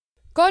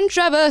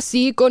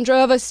Controversy,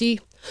 controversy,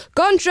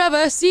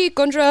 controversy,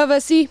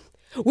 controversy.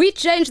 We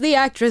changed the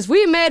actress,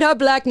 we made her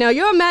black, now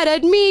you're mad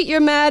at me,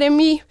 you're mad at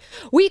me.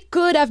 We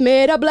could have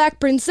made a black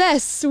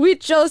princess, we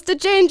chose to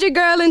change a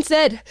girl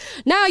instead.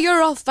 Now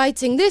you're all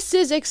fighting, this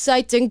is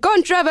exciting,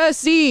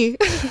 controversy.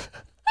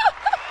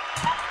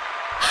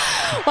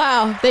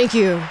 Wow, thank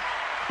you.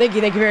 Thank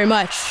you very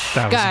much,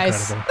 that was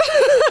guys. Incredible.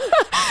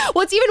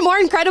 What's even more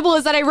incredible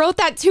is that I wrote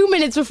that 2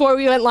 minutes before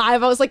we went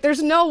live. I was like,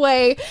 there's no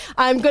way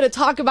I'm going to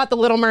talk about The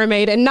Little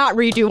Mermaid and not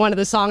redo one of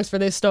the songs for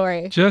this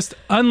story. Just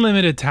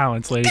unlimited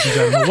talents, ladies and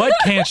gentlemen. What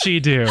can't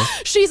she do?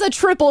 She's a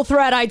triple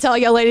threat, I tell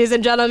you, ladies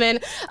and gentlemen.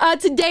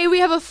 Today we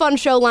have a fun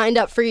show lined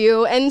up for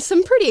you and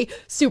some pretty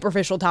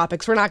superficial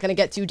topics. We're not going to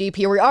get too deep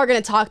here. We are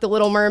going to talk The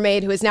Little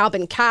Mermaid, who has now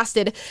been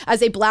casted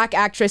as a black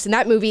actress, and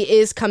that movie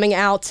is coming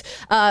out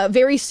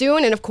very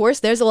soon. And of course,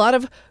 there's a lot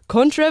of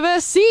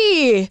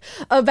controversy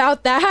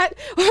about that.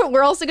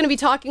 We're also going to be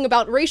talking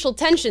about racial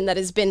tension that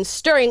has been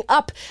stirring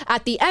up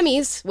at the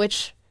Emmys,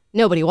 which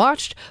nobody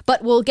watched,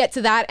 but we'll get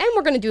to that. And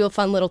we're going to do a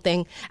fun little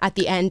thing at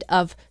the end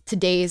of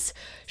today's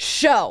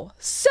show.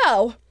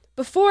 So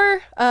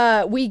before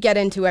we get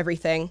into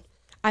everything,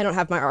 I don't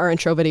have our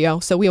intro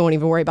video, so we won't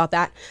even worry about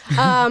that.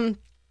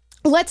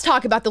 Let's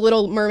talk about the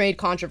Little Mermaid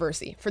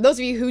controversy. For those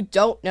of you who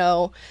don't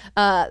know,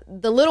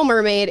 the Little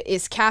Mermaid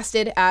is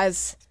casted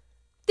as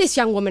this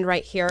young woman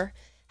right here,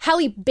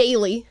 Halle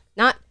Bailey,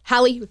 not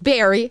Halle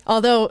Berry,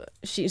 although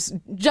she's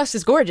just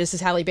as gorgeous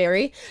as Halle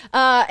Berry.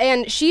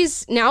 And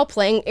she's now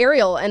playing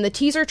Ariel, and the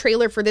teaser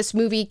trailer for this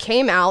movie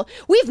came out.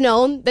 We've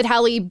known that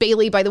Halle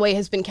Bailey, by the way,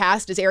 has been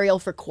cast as Ariel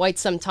for quite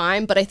some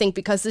time, but I think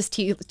because this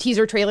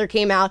teaser trailer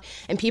came out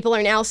and people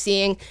are now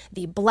seeing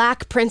the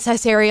black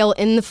Princess Ariel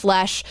in the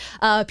flesh,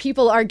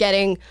 people are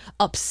getting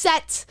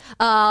upset.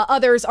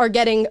 Others are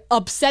getting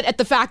upset at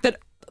the fact that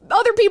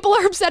other people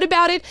are upset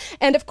about it.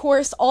 And of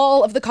course,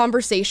 all of the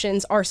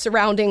conversations are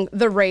surrounding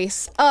the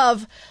race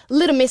of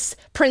Little Miss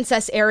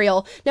Princess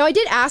Ariel. Now, I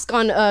did ask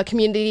on the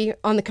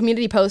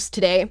community post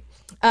today,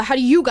 how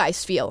do you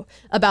guys feel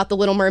about the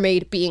Little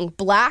Mermaid being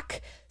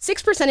black?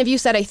 6% of you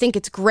said, I think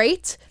it's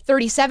great.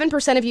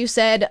 37% of you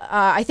said,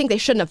 I think they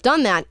shouldn't have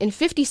done that. And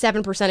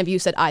 57% of you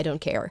said, I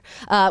don't care,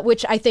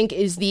 which I think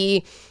is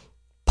the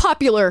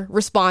popular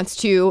response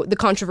to the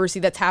controversy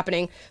that's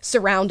happening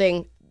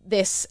surrounding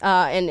this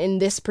and in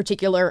this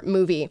particular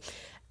movie.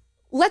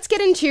 Let's get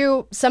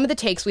into some of the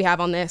takes we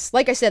have on this.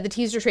 Like I said, the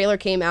teaser trailer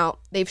came out.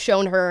 They've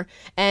shown her,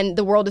 and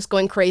the world is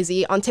going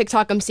crazy. On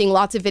TikTok, I'm seeing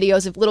lots of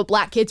videos of little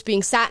black kids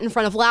being sat in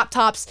front of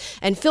laptops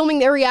and filming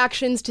their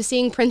reactions to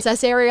seeing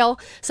Princess Ariel.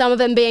 Some of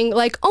them being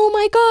like, oh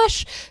my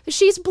gosh,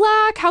 she's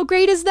black. How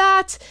great is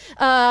that?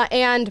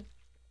 And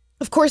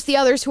of course, the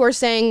others who are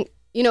saying,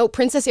 you know,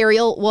 Princess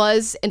Ariel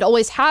was and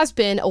always has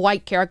been a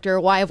white character.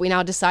 Why have we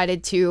now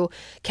decided to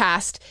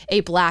cast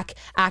a black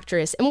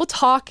actress? And we'll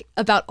talk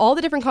about all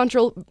the different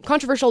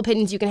controversial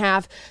opinions you can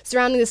have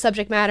surrounding the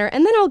subject matter.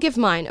 And then I'll give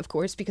mine, of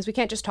course, because we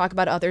can't just talk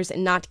about others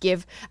and not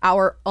give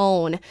our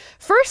own.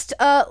 First,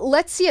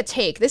 let's see a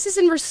take. This is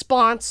in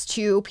response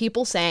to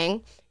people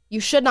saying you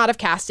should not have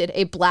casted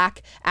a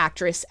black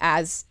actress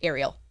as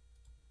Ariel.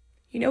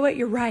 You know what?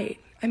 You're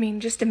right. I mean,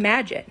 just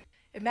imagine.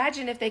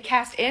 Imagine if they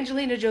cast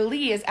Angelina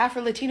Jolie as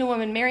Afro-Latino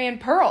woman Marion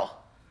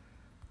Pearl.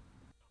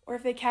 Or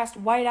if they cast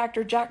white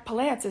actor Jack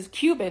Palance as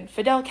Cuban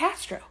Fidel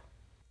Castro.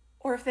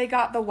 Or if they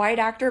got the white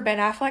actor Ben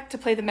Affleck to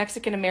play the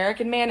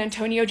Mexican-American man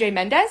Antonio J.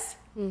 Mendez.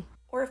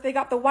 Or if they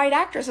got the white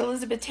actress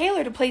Elizabeth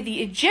Taylor to play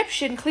the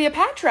Egyptian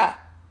Cleopatra.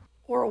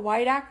 Or a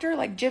white actor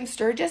like Jim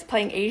Sturgis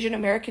playing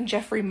Asian-American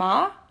Jeffrey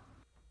Ma.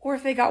 Or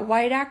if they got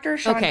white actor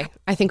Sean... Okay,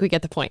 I think we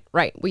get the point.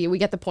 Right, we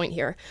get the point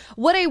here.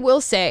 What I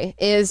will say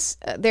is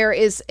there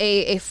is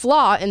a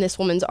flaw in this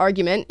woman's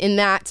argument in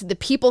that the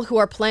people who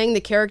are playing the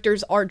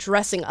characters are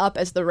dressing up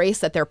as the race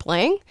that they're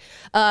playing.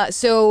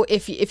 So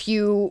if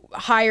you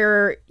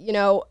hire, you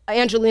know,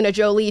 Angelina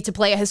Jolie to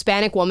play a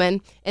Hispanic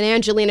woman, and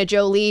Angelina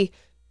Jolie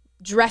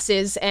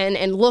dresses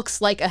and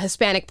looks like a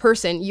Hispanic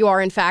person, you are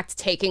in fact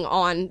taking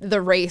on the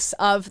race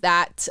of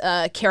that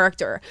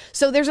character.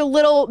 So there's a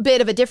little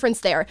bit of a difference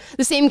there.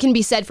 The same can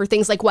be said for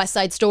things like West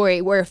Side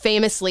Story, where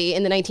famously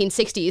in the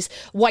 1960s,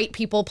 white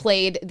people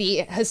played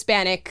the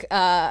Hispanic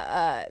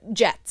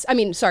sharks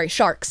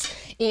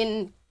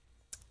in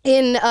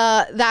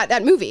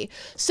that movie.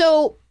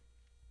 So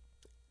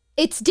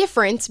it's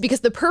different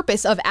because the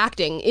purpose of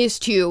acting is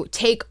to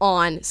take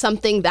on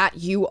something that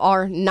you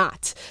are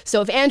not.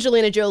 So if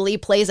Angelina Jolie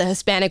plays a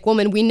Hispanic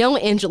woman, we know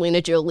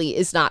Angelina Jolie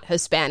is not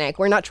Hispanic.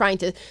 We're not trying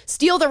to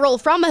steal the role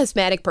from a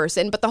Hispanic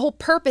person, but the whole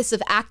purpose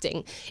of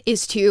acting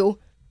is to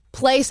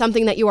play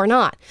something that you are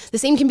not. The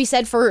same can be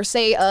said for,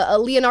 say, a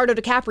Leonardo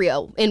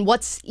DiCaprio in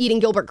What's Eating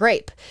Gilbert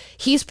Grape.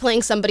 He's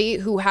playing somebody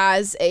who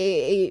has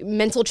a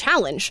mental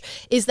challenge.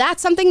 Is that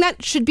something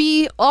that should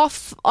be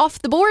off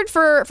the board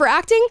for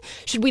acting?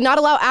 Should we not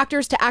allow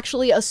actors to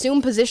actually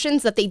assume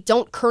positions that they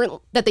don't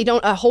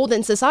hold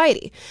in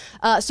society?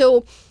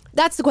 So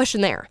that's the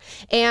question there.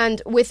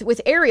 And with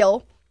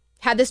Ariel,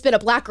 had this been a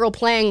black girl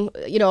playing,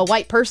 you know, a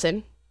white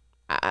person,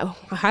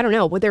 I don't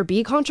know. Would there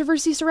be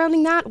controversy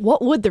surrounding that?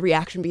 What would the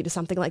reaction be to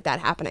something like that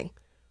happening?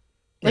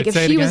 Like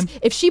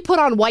if she put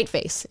on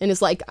whiteface and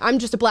is like, I'm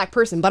just a black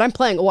person, but I'm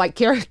playing a white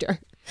character.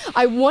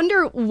 I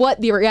wonder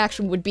what the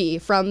reaction would be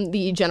from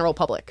the general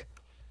public.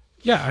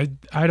 Yeah,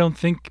 I don't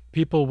think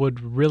people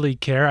would really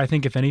care. I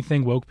think if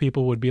anything, woke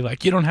people would be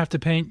like, you don't have to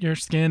paint your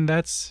skin.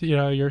 That's,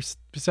 you're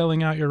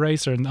selling out your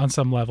race, or on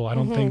some level. I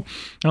don't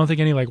think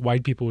any like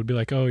white people would be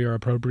like, oh, you're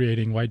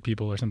appropriating white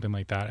people or something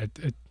like that.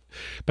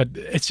 But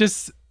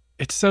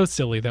it's so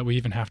silly that we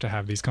even have to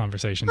have these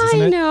conversations,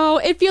 isn't it? I know.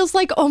 It feels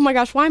like, oh my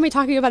gosh, why am I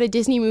talking about a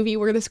Disney movie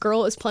where this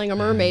girl is playing a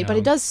mermaid? But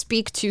it does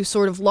speak to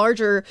sort of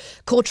larger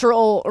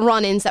cultural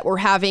run-ins that we're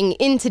having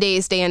in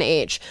today's day and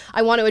age.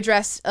 I want to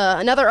address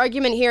another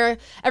argument here.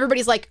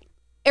 Everybody's like,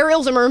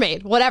 Ariel's a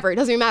mermaid, whatever. It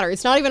doesn't even matter.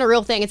 It's not even a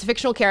real thing. It's a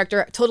fictional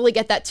character. Totally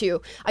get that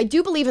too. I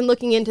do believe in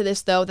looking into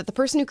this, though, that the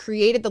person who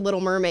created The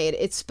Little Mermaid,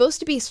 it's supposed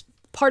to be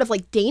part of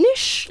like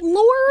Danish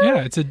lore.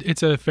 Yeah,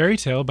 it's a fairy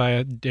tale by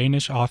a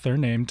Danish author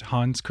named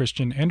Hans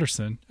Christian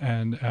Andersen,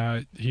 and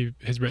he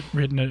has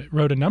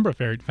wrote a number of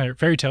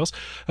fairy tales.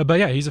 But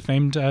yeah, he's a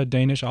famed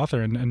Danish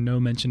author, and no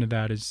mention of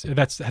that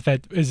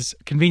is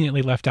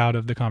conveniently left out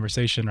of the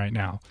conversation right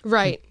now.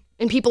 Right.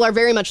 And people are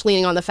very much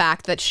leaning on the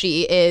fact that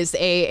she is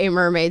a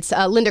mermaid.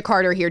 Linda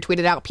Carter here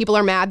tweeted out, people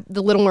are mad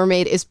the Little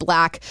Mermaid is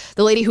black.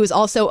 The lady who is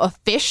also a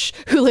fish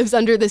who lives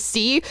under the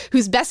sea,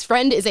 whose best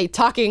friend is a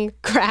talking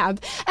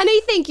crab. And I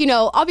think,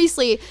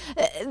 obviously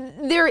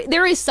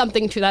there is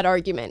something to that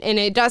argument. And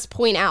it does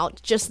point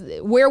out just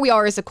where we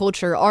are as a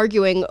culture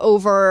arguing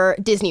over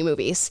Disney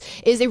movies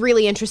is a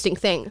really interesting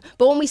thing.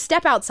 But when we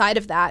step outside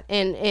of that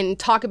and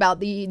talk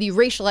about the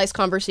racialized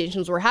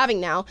conversations we're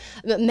having now,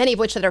 many of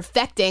which that are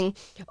affecting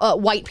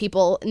white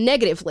people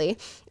negatively,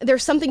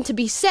 there's something to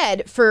be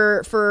said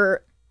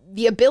for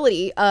the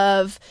ability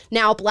of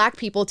now black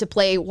people to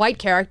play white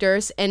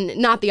characters and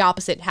not the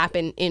opposite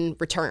happen in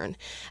return.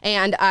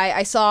 And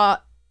I saw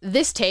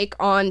this take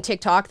on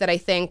TikTok that I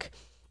think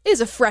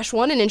is a fresh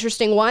one, an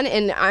interesting one,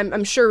 and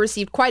I'm sure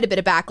received quite a bit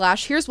of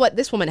backlash. Here's what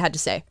this woman had to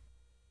say.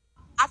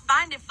 I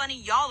find it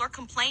funny y'all are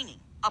complaining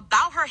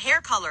about her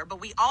hair color, but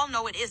we all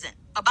know it isn't.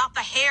 About the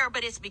hair,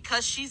 but it's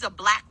because she's a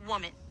black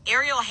woman.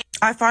 Ariel.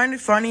 I find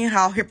it funny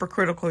how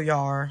hypocritical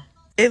y'all are.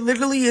 It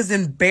literally is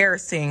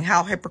embarrassing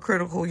how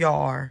hypocritical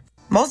y'all are.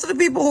 Most of the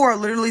people who are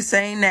literally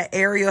saying that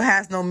Ariel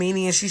has no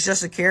meaning and she's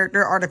just a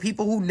character are the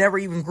people who never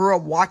even grew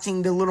up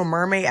watching The Little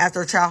Mermaid as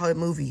their childhood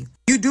movie.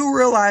 You do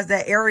realize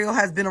that Ariel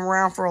has been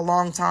around for a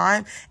long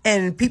time,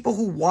 and people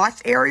who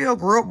watched Ariel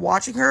grew up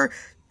watching her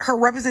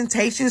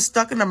representation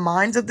stuck in the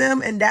minds of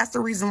them, and that's the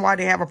reason why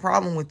they have a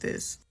problem with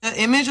this. The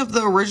image of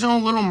the original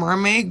Little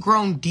Mermaid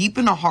grown deep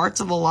in the hearts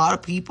of a lot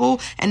of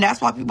people, and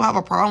that's why people have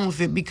a problem with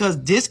it,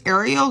 because this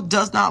Ariel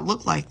does not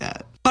look like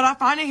that. But I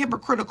find it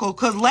hypocritical,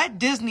 because let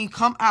Disney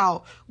come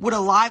out with a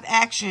live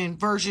action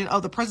version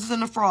of The Princess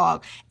and the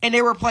Frog and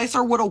they replace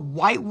her with a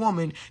white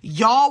woman.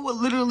 Y'all would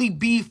literally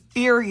be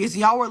furious.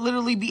 Y'all would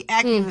literally be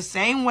acting the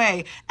same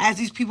way as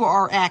these people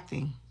are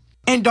acting.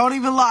 And don't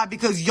even lie,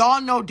 because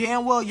y'all know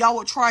damn well y'all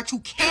would try to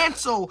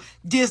cancel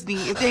Disney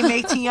if they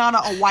made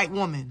Tiana a white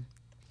woman.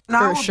 And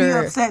I would be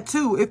upset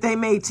too if they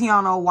made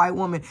Tiana a white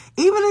woman.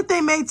 Even if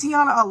they made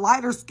Tiana a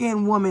lighter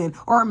skinned woman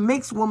or a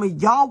mixed woman,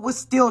 y'all would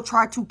still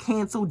try to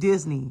cancel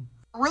Disney.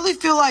 I really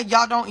feel like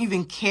y'all don't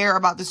even care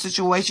about the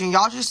situation.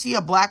 Y'all just see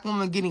a black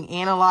woman getting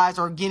analyzed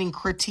or getting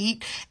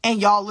critiqued,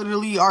 and y'all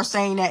literally are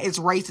saying that it's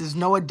racist.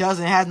 No, it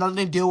doesn't. It has nothing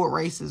to do with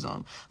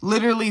racism.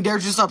 Literally, they're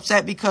just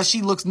upset because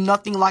she looks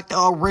nothing like the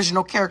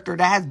original character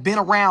that has been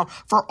around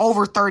for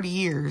over 30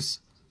 years.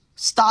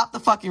 Stop the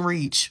fucking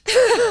reach.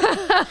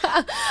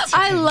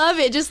 I love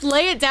it. Just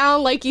lay it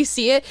down like you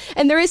see it.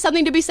 And there is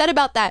something to be said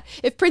about that.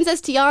 If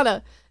Princess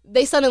Tiana,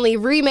 they suddenly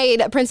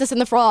remade Princess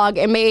and the Frog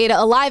and made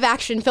a live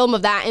action film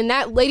of that, and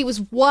that lady was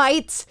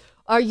white.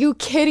 Are you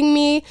kidding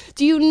me?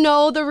 Do you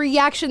know the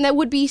reaction that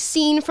would be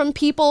seen from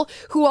people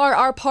who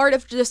are part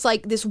of just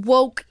like this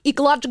woke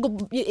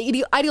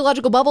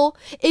ideological bubble?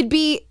 It'd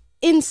be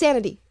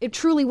insanity. It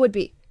truly would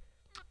be.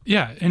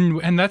 Yeah,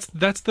 and that's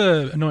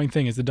the annoying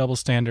thing, is the double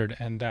standard,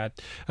 and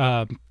that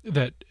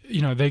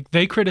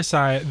they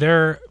criticize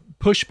their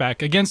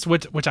pushback against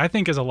which I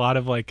think is a lot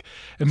of like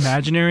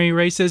imaginary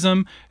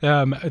racism.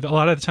 A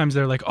lot of the times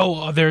they're like,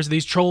 oh, there's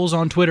these trolls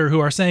on Twitter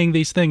who are saying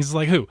these things. It's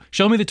like, who?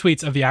 Show me the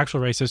tweets of the actual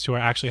racists who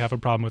actually have a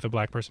problem with a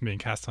black person being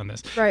cast on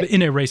this, right,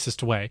 in a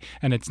racist way.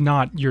 And it's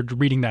not, you're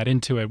reading that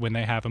into it when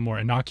they have a more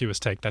innocuous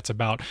take that's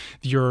about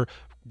your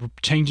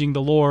changing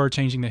the lore,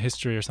 changing the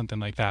history or something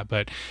like that.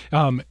 But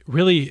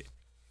really,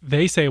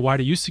 they say, why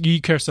do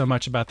you care so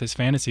much about this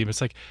fantasy? But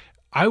it's like,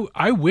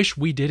 I wish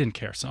we didn't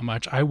care so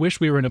much. I wish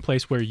we were in a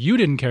place where you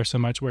didn't care so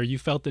much, where you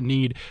felt the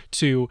need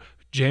to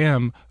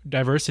jam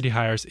diversity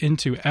hires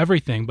into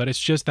everything, but it's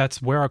just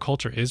that's where our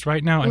culture is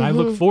right now. And I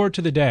look forward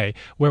to the day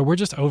where we're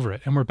just over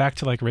it and we're back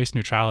to like race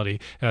neutrality,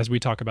 as we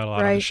talk about a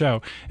lot on the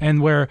show.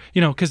 And where,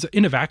 because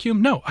in a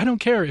vacuum, no, I don't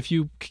care if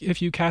you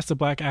cast a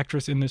black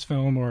actress in this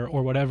film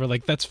or whatever.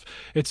 Like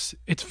it's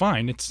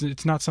fine.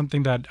 It's not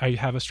something that I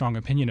have a strong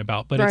opinion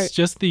about, but it's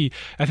just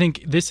I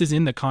think this is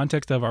in the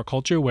context of our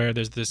culture where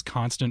there's this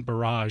constant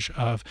barrage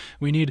of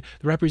we need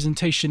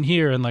representation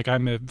here, and like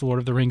I'm a Lord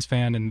of the Rings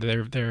fan, and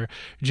they're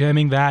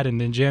jamming that and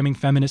then jamming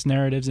feminist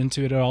narratives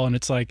into it all, and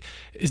it's like,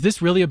 is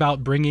this really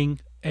about bringing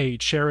a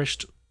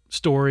cherished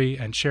story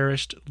and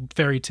cherished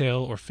fairy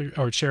tale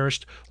or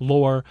cherished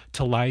lore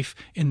to life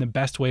in the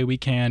best way we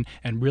can,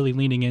 and really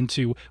leaning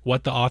into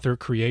what the author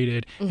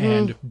created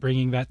and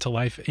bringing that to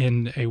life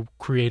in a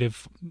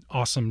creative,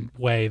 awesome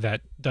way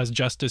that does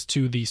justice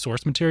to the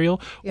source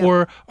material?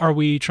 Or are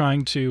we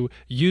trying to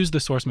use the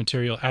source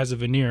material as a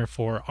veneer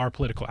for our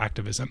political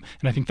activism?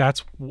 And I think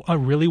that's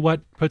really what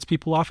puts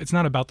people off. It's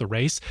not about the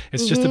race.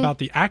 It's just about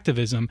the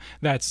activism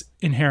that's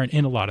inherent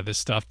in a lot of this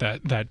stuff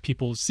that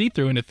people see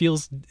through, and it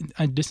feels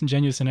disingenuous.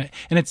 And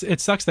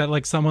it sucks that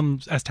like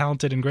someone as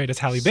talented and great as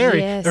Halle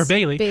Berry or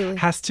Bailey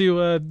has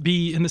to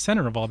be in the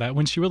center of all that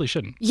when she really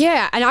shouldn't.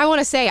 Yeah, and I want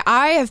to say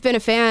I have been a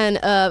fan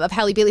of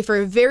Halle Bailey for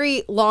a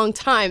very long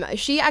time.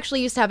 She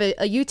actually used to have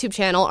a YouTube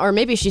channel, or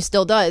maybe she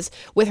still does,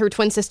 with her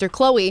twin sister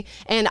Chloe,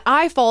 and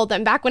I followed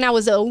them back when I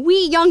was a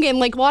wee youngin',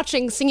 like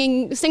watching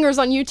singers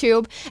on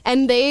YouTube,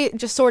 and they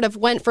just sort of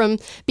went from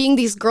being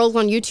these girls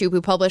on YouTube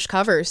who publish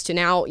covers to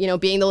now,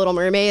 being the Little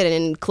Mermaid,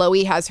 and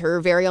Chloe has her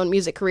very own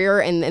music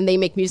career, and they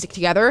make music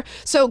together.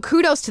 So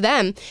kudos to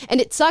them. And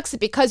it sucks that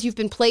because you've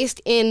been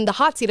placed in the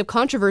hot seat of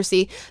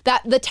controversy,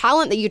 that the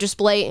talent that you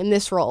display in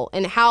this role,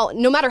 and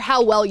no matter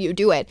how well you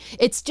do it,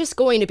 it's just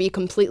going to be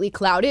completely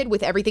clouded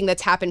with everything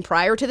that's happened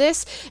prior to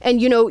this.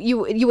 And,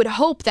 you would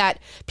hope that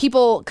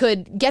people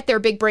could get their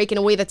big break in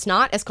a way that's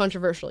not as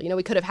controversial.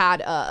 We could have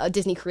had a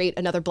Disney create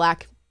another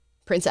black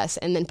princess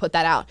and then put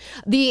that out.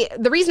 The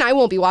reason I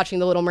won't be watching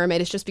The Little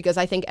Mermaid is just because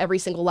I think every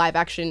single live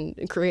action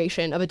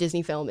creation of a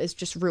Disney film is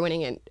just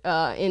ruining it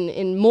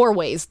in more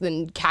ways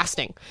than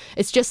casting.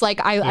 It's just like,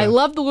 I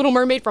love The Little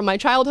Mermaid from my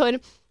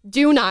childhood.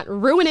 Do not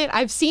ruin it.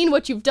 I've seen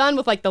what you've done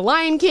with like The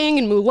Lion King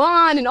and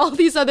Mulan and all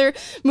these other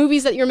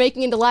movies that you're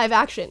making into live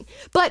action.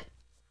 But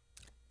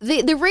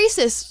the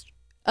racist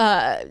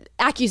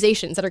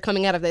accusations that are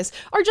coming out of this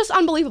are just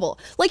unbelievable.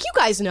 Like, you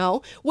guys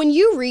know, when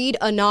you read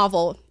a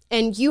novel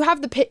and you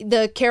have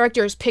the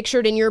characters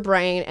pictured in your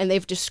brain and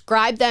they've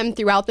described them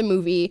throughout the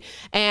movie,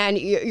 and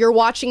you're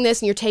watching this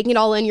and you're taking it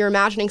all in, you're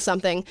imagining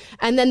something,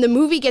 and then the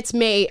movie gets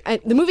made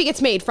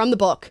from the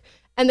book,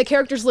 and the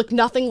characters look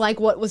nothing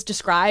like what was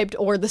described,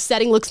 or the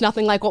setting looks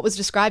nothing like what was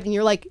described, and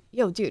you're like,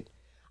 yo, dude,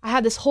 I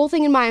had this whole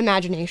thing in my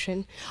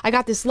imagination. I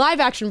got this live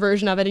action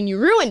version of it and you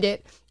ruined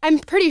it. I'm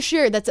pretty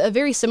sure that's a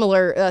very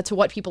similar to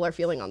what people are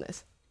feeling on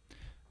this.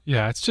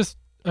 Yeah, it's just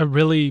a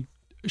really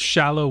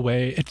shallow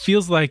way. It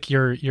feels like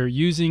you're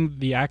using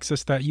the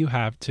access that you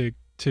have to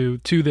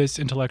this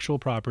intellectual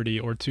property,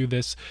 or to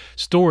this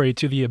story,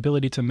 to the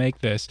ability to make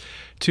this,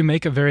 to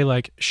make a very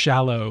like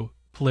shallow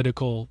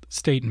political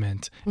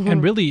statement.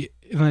 And really,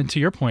 to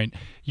your point,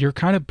 you're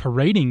kind of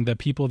parading the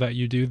people that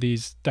you do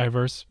these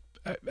diverse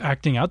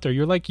acting out there.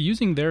 You're like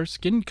using their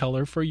skin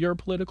color for your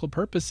political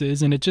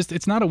purposes, and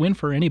it's not a win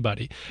for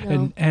anybody.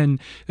 No. And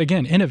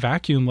again, in a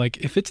vacuum, like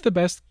if it's the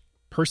best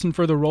person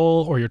for the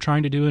role, or you're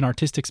trying to do an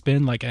artistic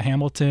spin like a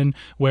Hamilton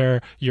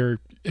where you're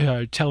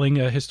telling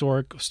a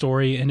historic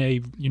story in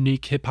a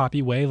unique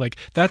hip-hoppy way, like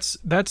that's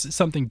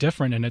something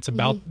different. And it's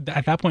about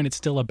at that point, it's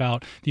still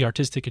about the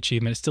artistic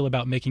achievement. It's still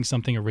about making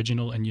something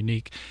original and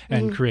unique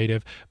and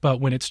creative.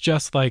 But when it's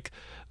just like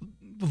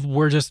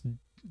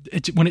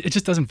it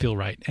just doesn't feel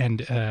right.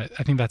 And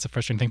I think that's a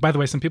frustrating thing. By the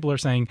way, some people are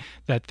saying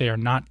that they are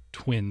not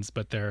twins,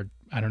 but they're,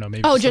 I don't know,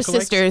 maybe just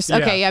sisters. Yeah.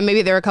 Okay, yeah,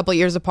 maybe they're a couple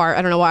years apart.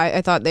 I don't know why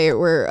I thought they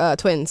were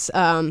twins.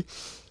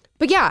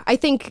 But yeah, I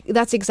think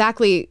that's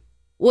exactly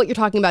what you're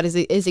talking about is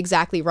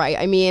exactly right.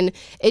 I mean,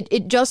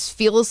 it just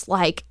feels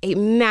like a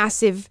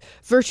massive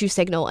virtue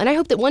signal. And I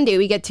hope that one day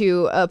we get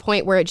to a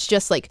point where it's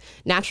just like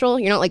natural.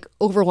 You're not like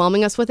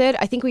overwhelming us with it.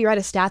 I think we read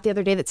a stat the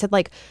other day that said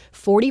like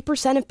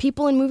 40% of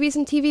people in movies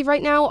and TV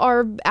right now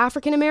are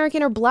African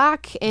American or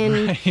black.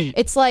 And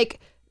it's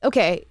like,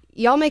 okay,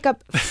 y'all make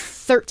up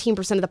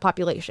 13% of the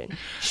population.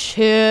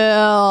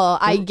 Chill.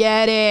 I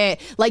get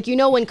it. Like,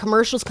 when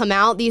commercials come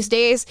out these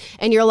days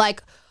and you're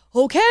like,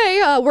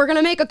 okay, we're going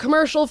to make a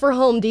commercial for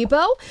Home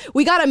Depot.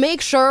 We got to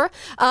make sure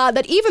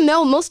that even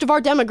though most of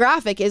our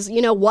demographic is,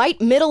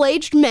 white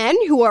middle-aged men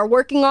who are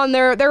working on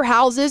their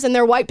houses and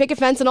their white picket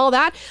fence and all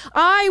that,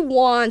 I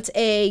want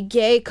a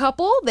gay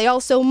couple. They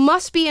also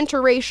must be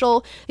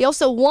interracial. They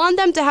also want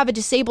them to have a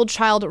disabled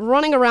child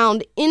running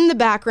around in the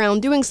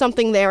background doing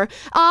something there.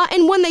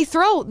 And when they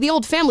throw the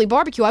old family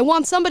barbecue, I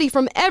want somebody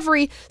from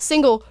every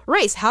single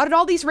race. How did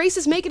all these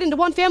races make it into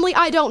one family?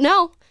 I don't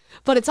know.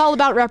 But it's all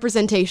about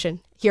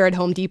representation. here at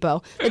Home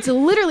Depot. It's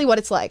literally what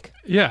it's like.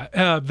 Yeah,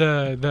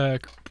 the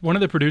one of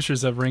the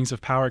producers of Rings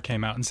of Power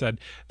came out and said,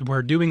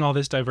 we're doing all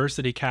this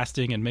diversity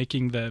casting and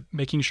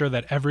making sure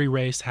that every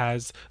race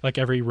has, like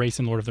every race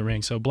in Lord of the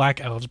Rings, so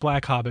black elves,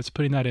 black hobbits,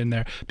 putting that in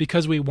there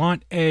because we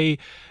want a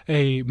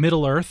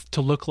Middle Earth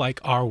to look like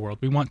our world.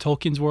 We want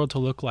Tolkien's world to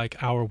look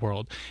like our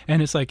world.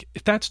 And it's like,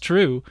 if that's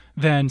true,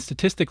 then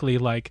statistically,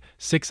 like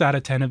 6 out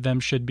of 10 of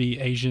them should be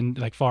Asian,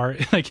 like far,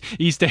 like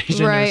East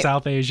Asian or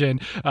South Asian.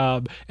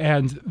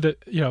 And the,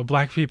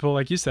 black people,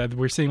 like you said,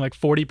 we're seeing like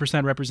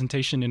 40%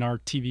 representation in our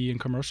TV and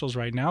commercials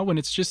right now, when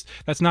it's just,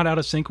 that's not out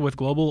of sync with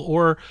global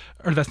or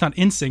that's not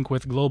in sync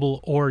with global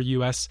or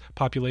US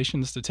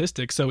population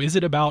statistics. So is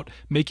it about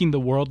making the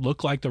world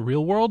look like the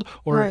real world,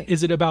 or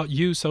is it about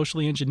you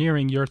socially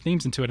engineering your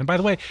themes into it? And by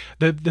the way,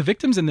 the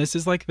victims in this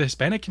is like the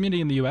Hispanic community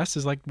in the US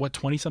is like what,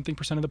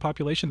 20-something% of the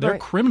population. They're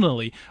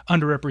criminally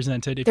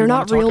underrepresented. If they're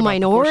not real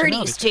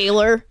minorities,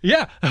 Taylor.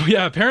 Yeah,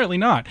 apparently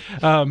not.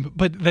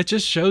 But that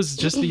just shows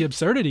just the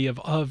absurdity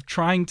of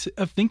trying to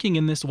of thinking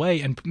in this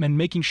way and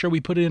making sure we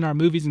put it in our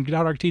movies and get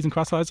out our T's and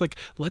cross the lines. Like,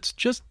 let's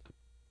just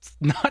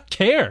not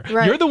care.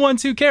 You're the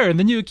ones who care, and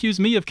then you accuse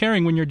me of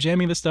caring when you're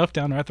jamming the stuff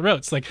down our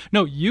throats. Like,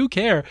 no, you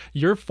care.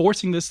 You're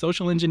forcing this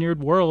social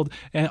engineered world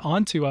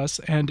onto us,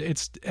 and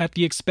it's at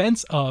the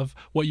expense of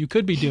what you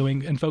could be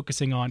doing and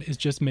focusing on is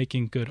just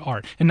making good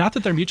art. And not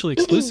that they're mutually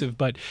exclusive,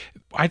 but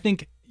I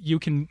think you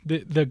can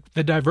the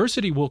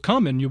diversity will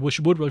come, and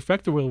which would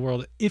reflect the real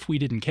world if we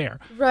didn't care.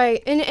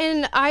 Right.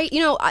 And I,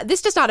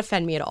 this does not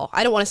offend me at all.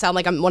 I don't want to sound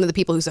like I'm one of the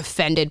people who's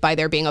offended by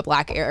there being a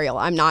black Ariel.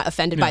 I'm not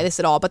offended by this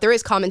at all, but there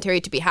is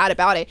commentary to be had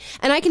about it.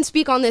 And I can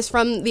speak on this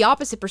from the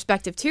opposite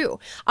perspective too.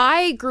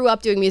 I grew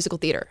up doing musical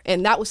theater,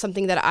 and that was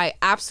something that I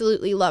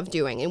absolutely loved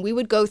doing. And we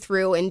would go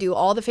through and do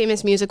all the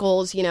famous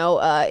musicals,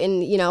 in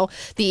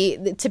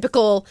the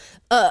typical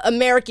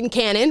American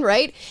canon,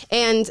 right?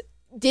 And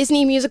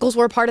Disney musicals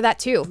were a part of that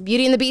too.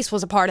 Beauty and the Beast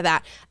was a part of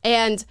that.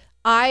 And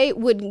I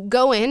would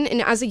go in,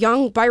 and as a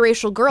young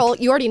biracial girl,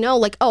 you already know,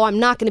 like, oh, I'm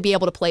not going to be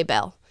able to play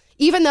Belle.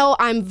 Even though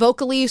I'm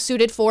vocally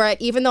suited for it,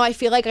 even though I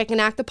feel like I can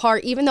act the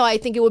part, even though I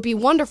think it would be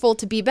wonderful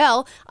to be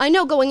Belle, I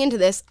know going into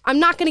this, I'm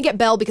not going to get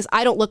Belle because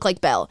I don't look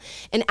like Belle.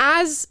 And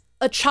as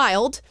a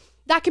child,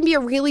 that can be a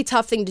really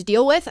tough thing to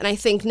deal with. And I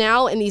think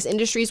now in these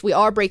industries, we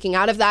are breaking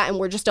out of that, and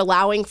we're just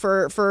allowing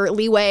for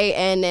leeway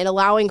and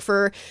allowing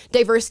for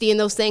diversity in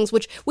those things,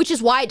 which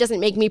is why it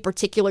doesn't make me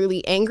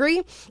particularly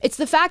angry. It's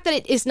the fact that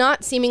it is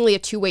not seemingly a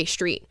two-way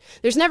street.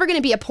 There's never going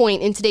to be a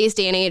point in today's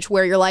day and age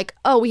where you're like,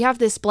 oh, we have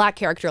this black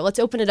character, let's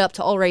open it up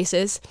to all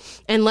races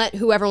and let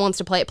whoever wants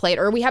to play it.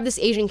 Or we have this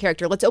Asian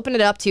character, let's open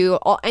it up to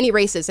any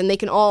races and they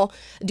can all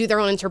do their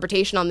own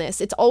interpretation on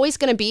this. It's always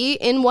going to be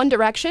in one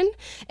direction,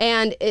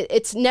 and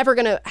it's never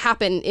going to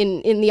happen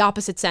in the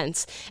opposite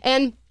sense.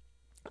 And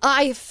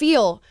I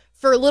feel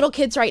for little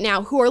kids right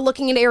now who are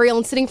looking at Ariel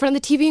and sitting in front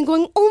of the TV and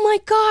going, oh my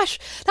gosh,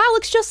 that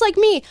looks just like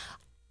me.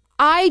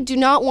 I do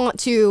not want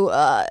to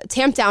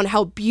tamp down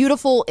how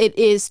beautiful it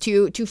is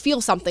to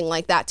feel something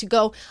like that, to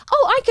go,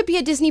 oh, I could be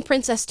a Disney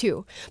princess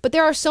too. But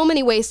there are so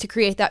many ways to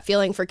create that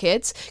feeling for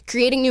kids.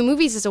 Creating new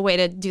movies is a way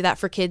to do that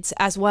for kids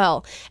as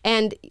well.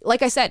 And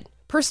like I said,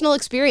 personal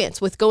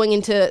experience with going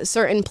into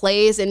certain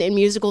plays and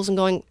musicals and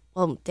going,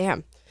 well,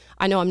 damn,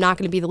 I know I'm not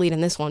going to be the lead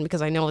in this one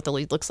because I know what the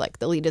lead looks like.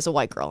 The lead is a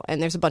white girl,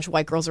 and there's a bunch of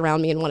white girls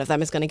around me, and one of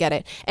them is going to get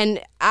it.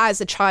 And as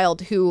a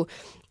child who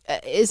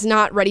is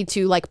not ready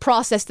to like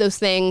process those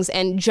things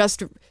and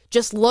just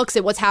looks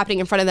at what's happening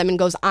in front of them and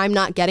goes, I'm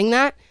not getting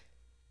that,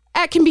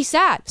 that can be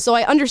sad. So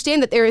I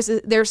understand that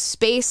there's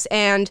space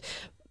and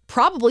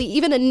probably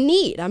even a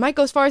need. I might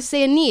go as far as to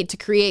say a need to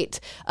create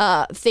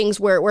things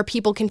where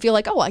people can feel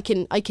like, oh, I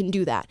can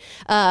do that.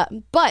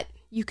 But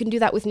you can do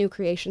that with new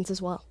creations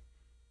as well.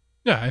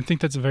 Yeah, I think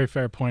that's a very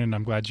fair point, and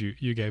I'm glad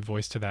you gave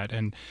voice to that.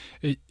 And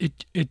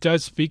it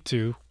does speak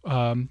to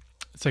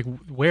it's like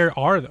where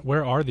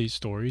are these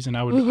stories? And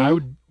I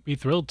would be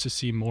thrilled to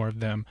see more of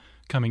them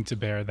coming to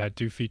bear that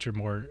do feature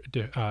more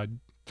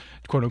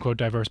quote unquote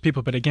diverse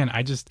people. But again,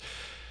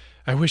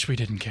 I wish we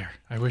didn't care.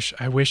 I wish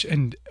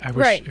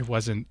it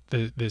wasn't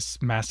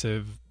this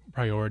massive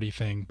priority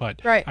thing.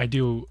 But I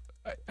do,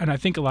 and I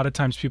think a lot of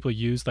times people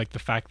use like the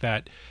fact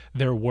that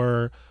there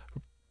were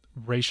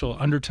racial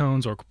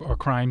undertones or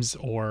crimes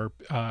or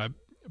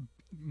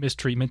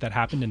mistreatment that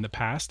happened in the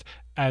past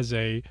as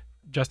a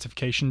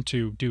justification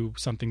to do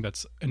something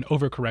that's an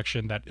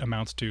overcorrection that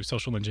amounts to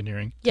social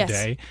engineering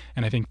today.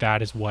 And I think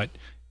that is what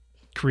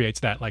creates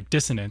that like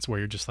dissonance where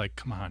you're just like,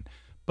 come on.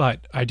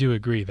 But I do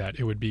agree that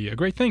it would be a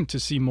great thing to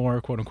see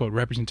more quote unquote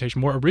representation,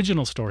 more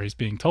original stories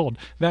being told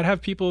that have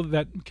people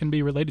that can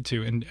be related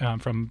to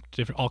and from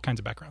all kinds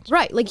of backgrounds.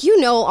 Right. Like,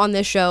 on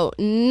this show,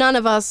 none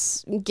of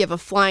us give a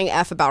flying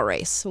F about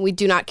race. We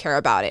do not care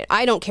about it.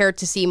 I don't care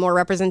to see more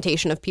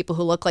representation of people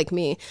who look like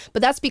me,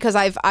 but that's because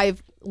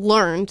I've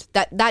learned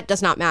that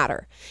does not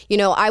matter.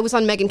 I was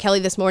on Megyn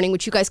Kelly this morning,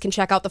 which you guys can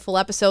check out the full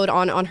episode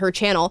on her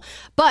channel,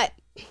 but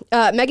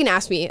Megan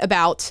asked me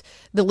about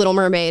The Little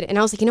Mermaid, and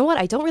I was like, you know what?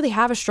 I don't really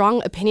have a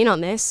strong opinion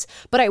on this,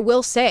 but I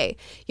will say,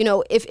 you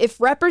know, if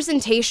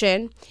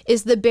representation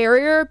is the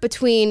barrier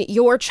between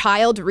your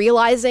child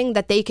realizing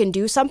that they can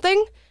do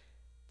something,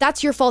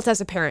 that's your fault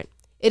as a parent.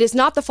 It is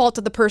not the fault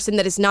of the person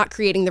that is not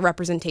creating the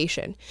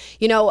representation.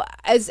 You know,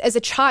 as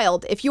a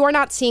child, if you are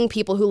not seeing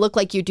people who look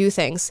like you do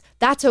things,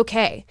 that's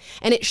okay.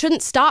 And it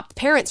shouldn't stop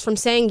parents from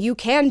saying you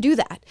can do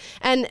that.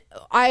 And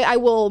I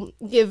will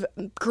give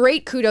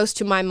great kudos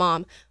to my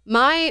mom.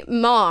 My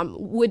mom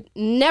would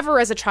never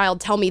as a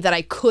child tell me that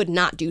I could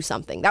not do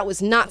something. That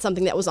was not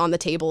something that was on the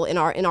table in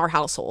our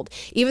household.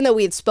 Even though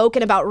we had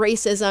spoken about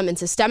racism and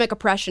systemic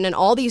oppression and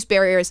all these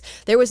barriers,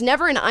 there was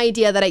never an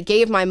idea that I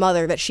gave my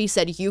mother that she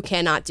said you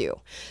cannot do.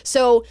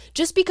 So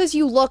just because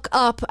you look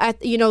up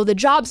at, you know, the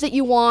jobs that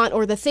you want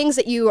or the things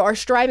that you are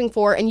striving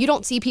for and you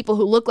don't see people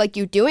who look like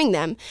you doing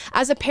them,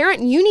 as a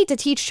parent, you need to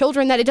teach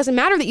children that it doesn't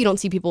matter that you don't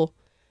see people.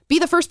 Be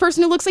the first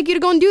person who looks like you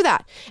to go and do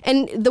that.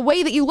 And the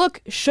way that you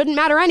look shouldn't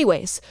matter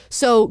anyways.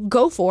 So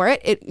go for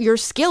it. Your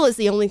skill is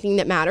the only thing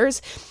that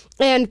matters.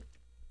 And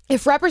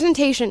if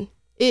representation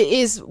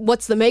is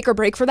what's the make or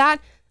break for that,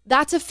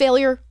 that's a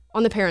failure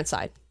on the parent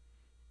side.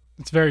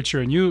 It's very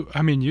true. And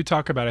you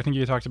talk about, I think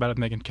you talked about it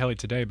with Megyn Kelly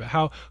today, but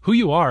who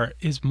you are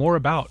is more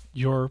about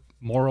your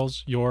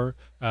morals, your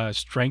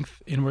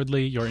strength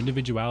inwardly, your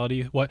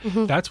individuality.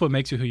 That's what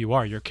makes you who you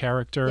are, your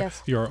character,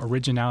 Yes. your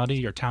originality,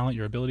 your talent,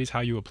 your abilities, how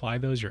you apply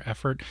those, your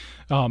effort.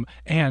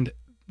 And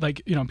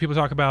like, you know, people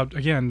talk about,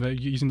 again,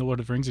 using the Lord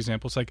of the Rings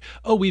example, it's like,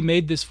 oh, we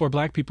made this for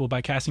black people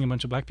by casting a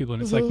bunch of black people.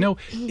 And it's like, no,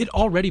 it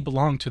already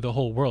belonged to the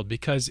whole world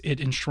because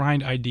it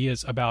enshrined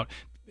ideas about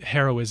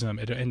heroism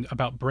and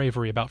about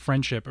bravery, about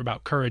friendship,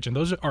 about courage, and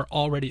those are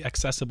already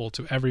accessible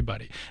to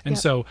everybody. And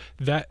so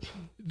that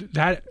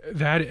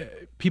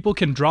people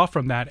can draw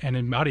from that and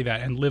embody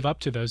that and live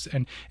up to those,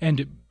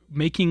 and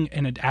making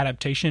an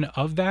adaptation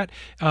of that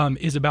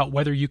is about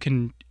whether you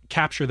can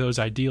capture those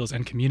ideals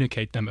and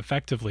communicate them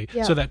effectively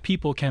so that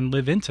people can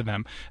live into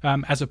them,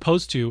 as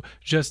opposed to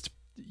just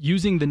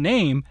using the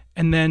name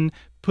and then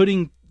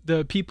putting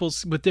the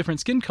peoples with different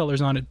skin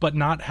colors on it, but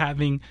not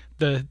having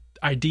the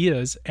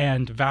ideas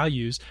and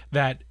values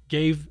that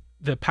gave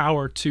the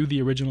power to the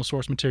original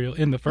source material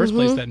in the first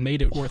place, that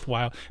made it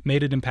worthwhile,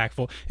 made it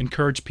impactful,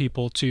 encourage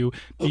people to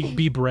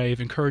be brave,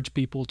 encourage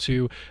people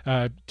to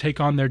take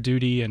on their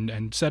duty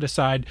and set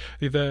aside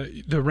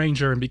the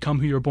ranger and become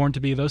who you're born to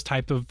be. Those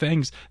type of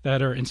things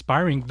that are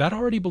inspiring, that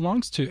already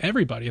belongs to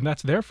everybody, and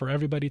that's there for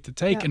everybody to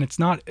take. And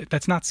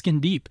that's not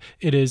skin deep.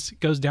 It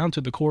goes down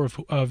to the core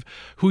of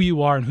who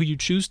you are and who you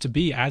choose to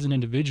be as an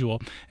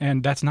individual,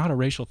 and that's not a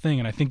racial thing.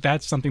 And I think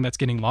that's something that's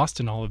getting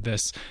lost in all of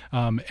this,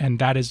 and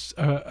that is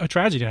a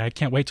tragedy. And I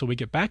can't wait till we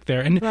get back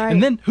there.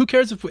 And then who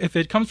cares if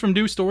it comes from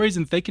new stories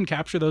and if they can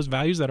capture those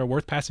values that are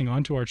worth passing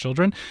on to our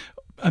children?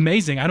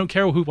 Amazing. I don't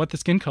care what the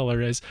skin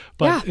color is,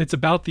 but it's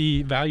about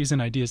the values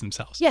and ideas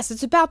themselves. Yes,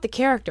 it's about the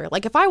character.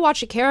 Like if I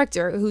watch a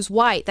character who's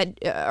white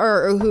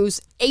or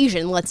who's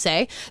Asian, let's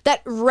say,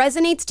 that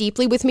resonates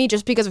deeply with me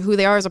just because of who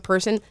they are as a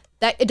person,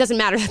 that it doesn't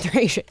matter that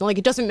they're Asian. Like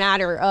it doesn't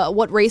matter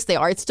what race they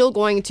are. It's still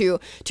going to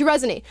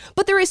resonate.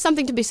 But there is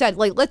something to be said.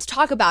 Like let's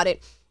talk about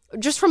it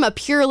just from a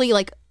purely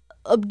like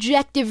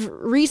objective,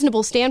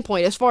 reasonable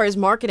standpoint as far as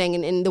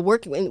marketing and the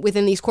work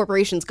within these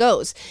corporations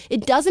goes.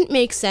 It doesn't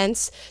make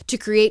sense to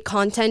create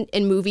content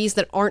in movies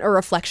that aren't a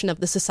reflection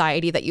of the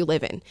society that you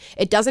live in.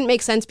 It doesn't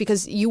make sense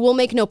because you will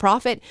make no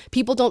profit.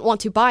 People don't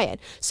want to buy it.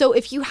 So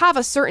if you have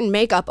a certain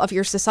makeup of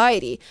your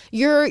society,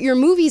 your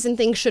movies and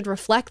things should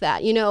reflect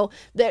that. You know,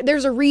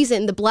 there's a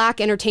reason the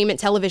Black Entertainment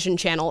Television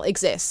Channel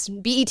exists.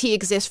 BET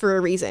exists for a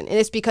reason, and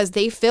it's because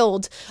they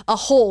filled a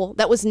hole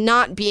that was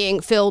not being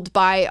filled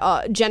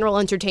by general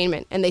entertainment.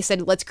 And they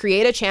said, let's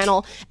create a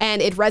channel,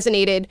 and it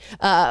resonated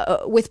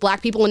with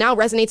Black people, and now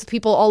resonates with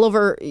people all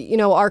over, you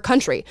know, our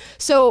country.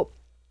 So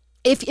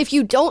if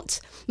you don't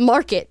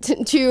market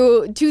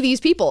to these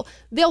people,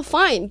 they'll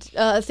find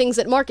things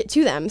that market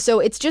to them. So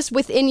it's just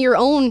within your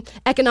own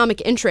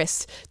economic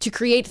interests to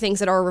create things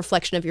that are a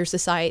reflection of your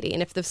society.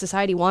 And if the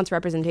society wants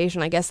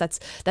representation, I guess that's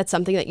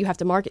something that you have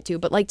to market to.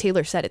 But like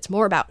Taylor said, it's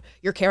more about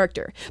your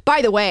character.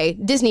 By the way,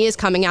 Disney is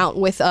coming out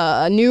with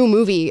a new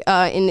movie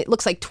in, it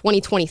looks like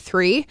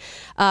 2023,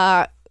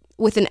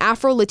 with an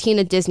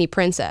Afro-Latina Disney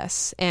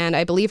princess, and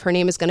I believe her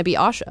name is going to be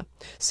Asha.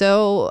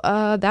 So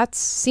that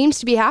seems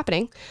to be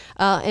happening,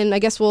 and I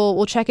guess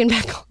we'll check in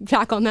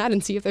back on that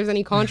and see if there's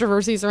any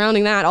controversy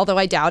surrounding that, although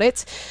I doubt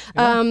it.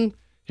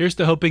 Here's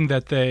to hoping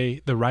that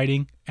the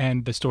writing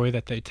and the story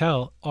that they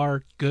tell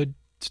are good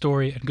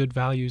story and good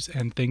values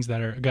and things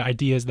that are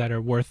ideas that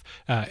are worth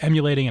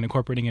emulating and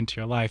incorporating into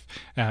your life,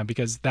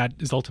 because that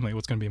is ultimately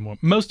what's going to be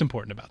most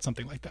important about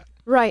something like that.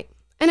 Right.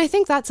 And I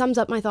think that sums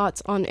up my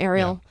thoughts on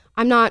Ariel. Yeah.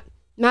 I'm not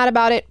mad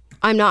about it.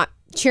 I'm not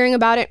cheering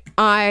about it.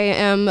 I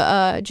am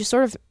just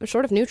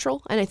sort of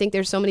neutral. And I think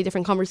there's so many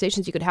different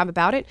conversations you could have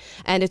about it.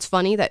 And it's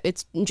funny that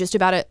it's just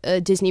about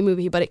a Disney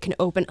movie, but it can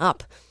open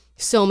up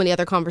so many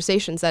other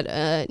conversations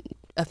that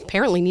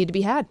apparently need to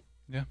be had.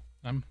 Yeah,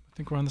 I'm I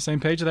think we're on the same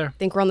page there. I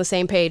think we're on the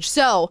same page.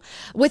 So,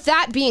 with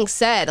that being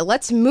said,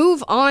 let's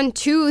move on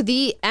to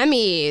the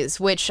Emmys,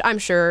 which I'm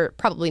sure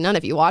probably none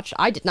of you watched.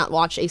 I did not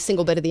watch a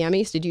single bit of the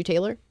Emmys. Did you,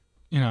 Taylor?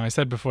 You know, I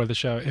said before the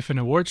show, if an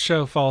awards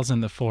show falls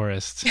in the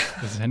forest,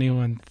 is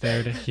anyone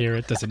there to hear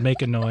it? Does it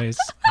make a noise?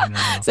 I don't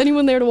know. Is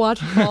anyone there to watch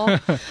it fall?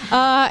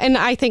 And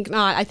I think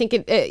not. I think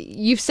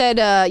you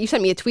said you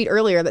sent me a tweet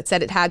earlier that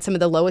said it had some of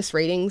the lowest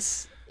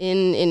ratings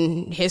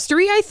in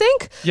history, I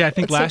think. Yeah, I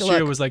think last year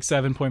it was like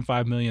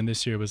 7.5 million.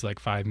 This year was like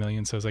 5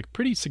 million. So it was like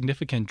pretty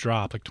significant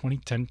drop, like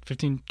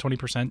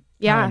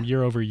 20%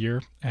 year over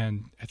year.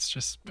 And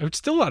it's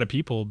still a lot of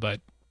people,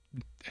 but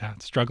yeah,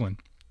 it's struggling.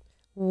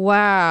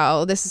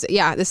 Wow. The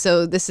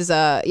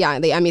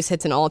Emmys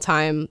hits an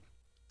all-time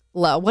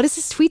low. What does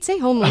this tweet say?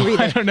 Hold on, let me read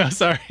it. I don't know,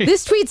 sorry.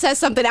 This tweet says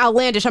something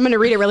outlandish. I'm going to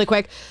read it really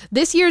quick.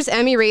 This year's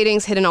Emmy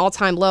ratings hit an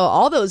all-time low.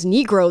 All those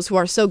Negroes who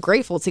are so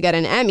grateful to get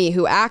an Emmy,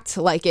 who act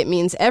like it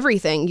means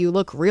everything. You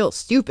look real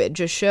stupid.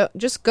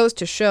 Just goes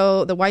to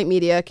show the white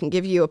media can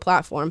give you a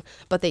platform,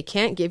 but they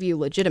can't give you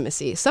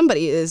legitimacy.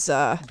 Somebody's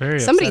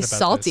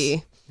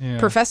salty. Yeah.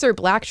 Professor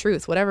Black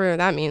Truth, whatever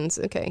that means.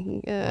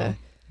 Okay.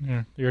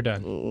 Yeah, you're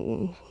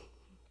done.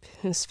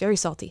 It's very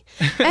salty.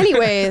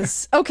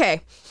 Anyways,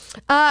 okay.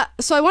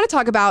 So I want to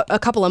talk about a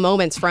couple of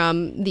moments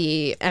from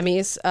the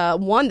Emmys.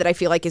 One that I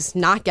feel like is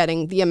not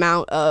getting the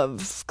amount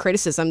of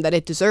criticism that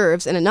it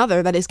deserves, and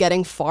another that is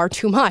getting far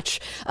too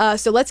much.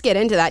 So let's get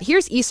into that.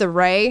 Here's Issa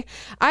Rae.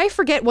 I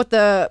forget what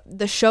the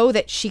show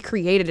that she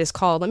created is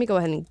called. Let me go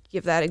ahead and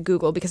give that a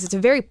Google because it's a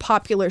very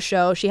popular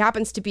show. She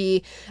happens to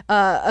be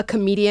a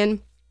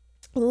comedian.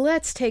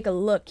 Let's take a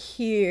look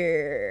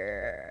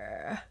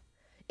here.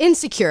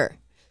 Insecure.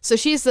 So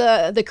she's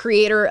the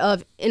creator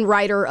of and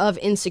writer of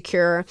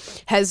Insecure,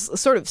 has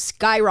sort of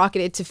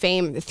skyrocketed to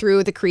fame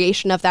through the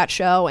creation of that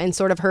show and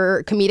sort of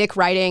her comedic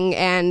writing,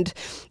 and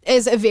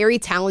is a very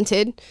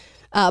talented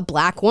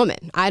Black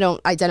woman. I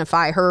don't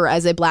identify her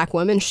as a Black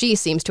woman. She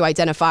seems to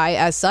identify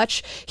as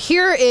such.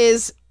 Here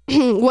is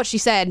what she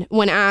said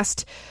when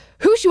asked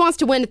who she wants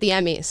to win at the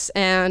Emmys,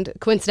 and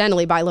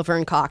coincidentally by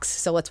Laverne Cox.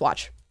 So let's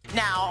watch.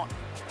 Now,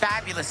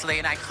 fabulously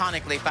and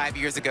iconically 5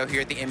 years ago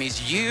here at the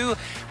Emmys, you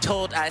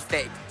told us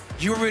that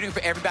you were rooting for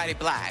everybody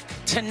Black.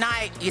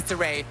 Tonight, Issa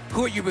Rae,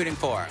 who are you rooting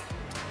for?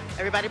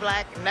 Everybody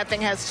Black.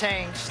 Nothing has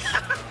changed.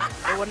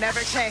 It will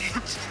never change.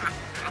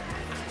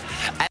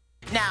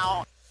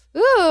 Now.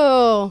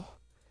 Ooh.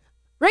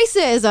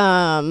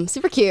 Racism.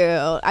 Super cute.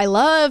 I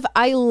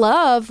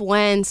love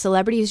when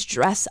celebrities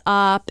dress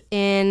up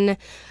in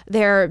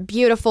their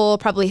beautiful,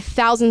 probably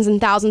thousands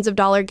and thousands of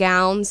dollar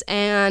gowns,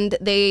 and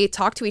they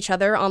talk to each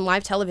other on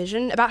live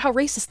television about how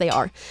racist they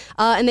are.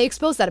 And they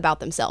expose that about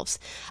themselves.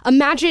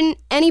 Imagine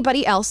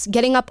anybody else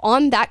getting up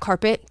on that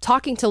carpet,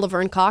 talking to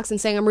Laverne Cox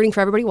and saying, I'm rooting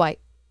for everybody white.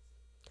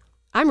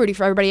 I'm rooting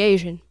for everybody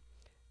Asian.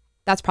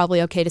 That's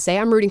probably okay to say.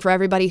 I'm rooting for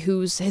everybody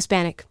who's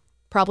Hispanic.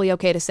 Probably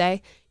okay to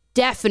say.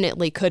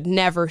 Definitely could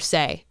never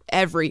say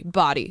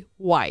everybody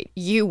white.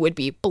 You would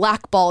be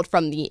blackballed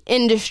from the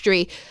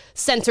industry,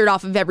 censored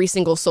off of every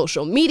single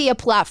social media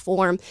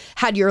platform,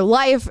 had your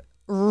life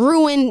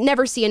ruined,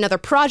 never see another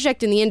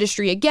project in the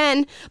industry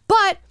again.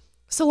 But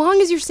so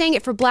long as you're saying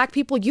it for Black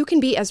people, you can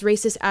be as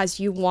racist as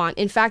you want.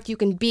 In fact, you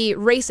can be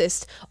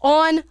racist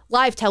on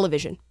live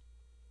television.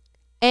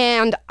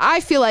 And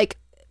I feel like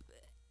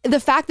the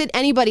fact that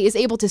anybody is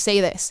able to say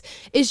this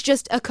is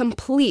just a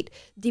complete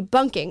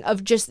debunking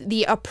of just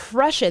the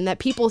oppression that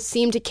people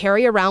seem to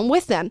carry around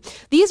with them.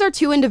 These are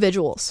two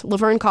individuals,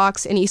 Laverne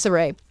Cox and Issa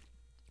Rae,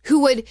 who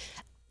would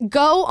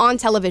go on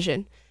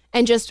television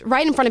and just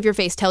right in front of your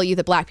face tell you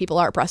that Black people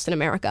are oppressed in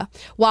America,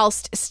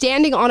 whilst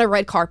standing on a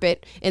red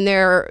carpet in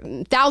their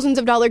thousands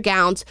of dollar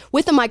gowns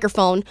with a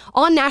microphone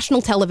on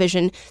national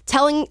television,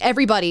 telling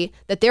everybody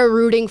that they're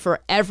rooting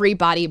for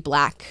everybody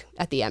Black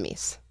at the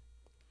Emmys.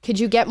 Could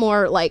you get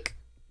more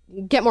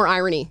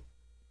irony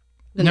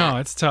than that? No,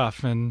 it's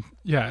tough. And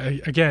yeah,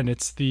 again,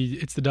 it's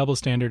the double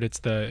standard.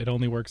 It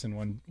only works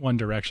in one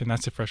direction.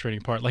 That's the frustrating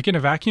part. Like in a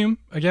vacuum,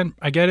 again,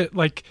 I get it.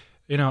 Like,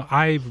 you know,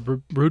 I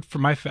root for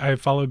I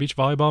follow beach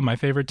volleyball. My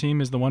favorite team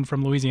is the one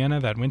from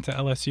Louisiana that went to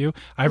LSU.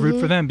 I root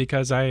for them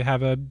because I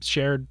have a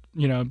shared,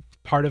 you know,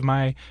 part of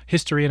my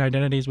history and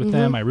identities with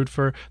them. I root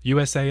for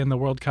USA in the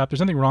World Cup. There's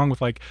nothing wrong with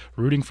like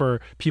rooting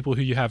for people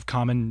who you have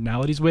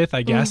commonalities with,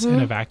 I guess, in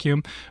a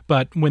vacuum.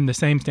 But when the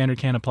same standard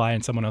can't apply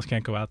and someone else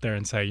can't go out there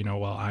and say, you know,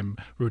 well, I'm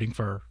rooting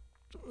for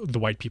the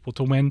white people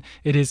to win,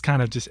 it is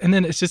kind of just, and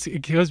then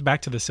it goes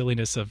back to the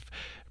silliness of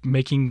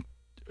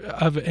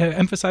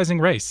emphasizing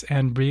race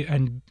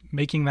and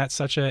making that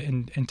such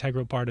an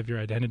integral part of your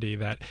identity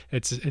that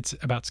it's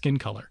about skin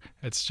color.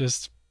 It's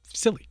just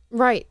silly.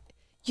 Right.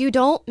 You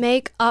don't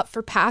make up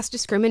for past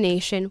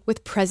discrimination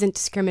with present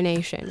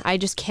discrimination. I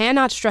just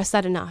cannot stress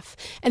that enough.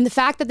 And the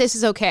fact that this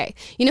is okay.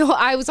 You know,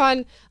 I was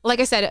on, like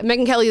I said,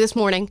 Megyn Kelly this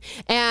morning,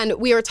 and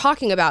we were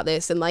talking about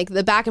this and like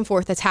the back and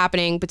forth that's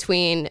happening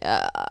between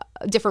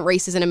different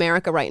races in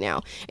America right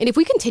now. And if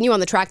we continue on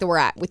the track that we're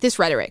at with this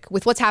rhetoric,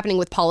 with what's happening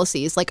with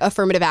policies like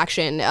affirmative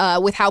action,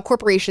 with how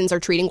corporations are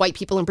treating white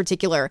people in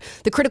particular,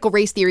 the critical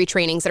race theory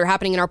trainings that are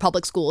happening in our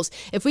public schools,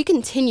 if we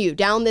continue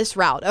down this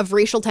route of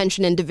racial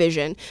tension and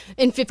division,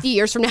 in 50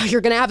 years from now,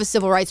 you're going to have a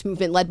civil rights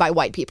movement led by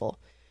white people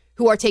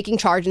who are taking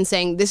charge and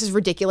saying, this is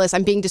ridiculous.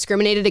 I'm being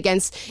discriminated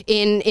against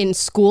in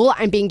school.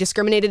 I'm being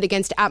discriminated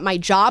against at my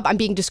job. I'm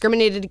being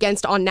discriminated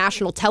against on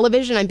national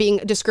television. I'm being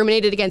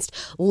discriminated against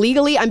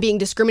legally. I'm being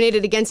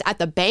discriminated against at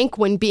the bank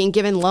when being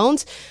given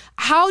loans.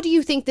 How do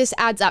you think this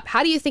adds up?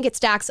 How do you think it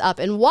stacks up?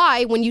 And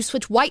why, when you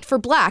switch white for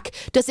black,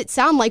 does it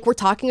sound like we're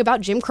talking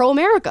about Jim Crow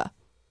America?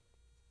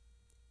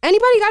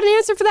 Anybody got an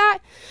answer for that?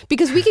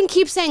 Because we can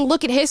keep saying,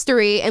 look at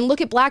history and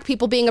look at black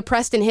people being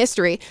oppressed in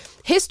history.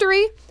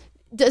 History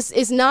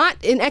is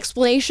not an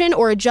explanation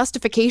or a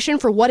justification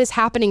for what is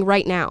happening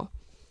right now.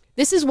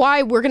 This is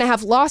why we're going to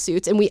have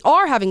lawsuits, and we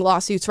are having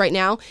lawsuits right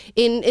now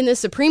in the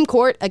Supreme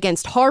Court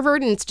against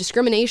Harvard and its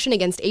discrimination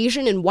against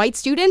Asian and white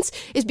students,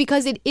 is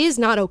because it is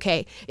not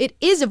okay. It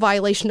is a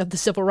violation of the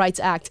Civil Rights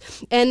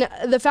Act. And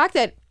the fact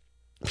that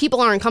people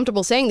aren't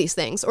comfortable saying these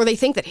things, or they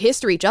think that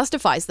history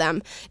justifies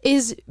them,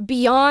 is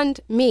beyond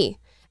me.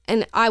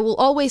 And I will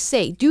always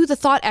say, do the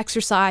thought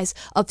exercise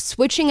of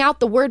switching out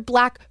the word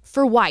black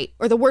for white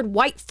or the word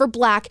white for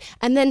black,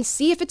 and then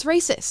see if it's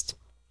racist.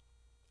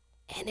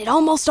 And it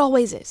almost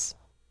always is.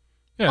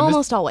 Yeah,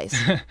 almost always.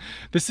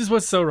 This is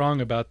what's so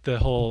wrong about the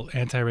whole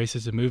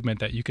anti-racism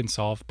movement, that you can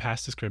solve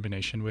past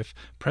discrimination with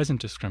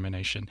present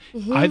discrimination.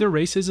 Mm-hmm. Either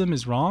racism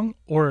is wrong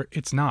or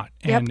it's not.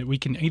 And we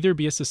can either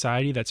be a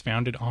society that's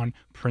founded on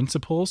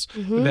principles.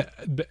 Mm-hmm.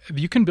 that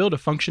you can build a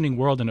functioning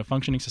world and a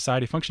functioning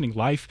society, functioning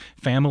life,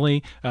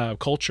 family,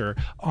 culture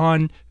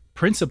on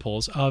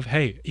principles of,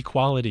 hey,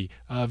 equality,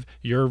 of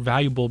you're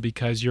valuable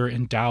because you're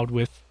endowed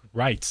with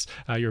rights.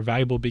 You're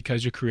valuable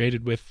because you're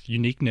created with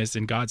uniqueness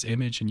in God's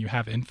image and you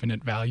have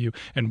infinite value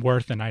and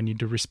worth, and I need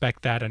to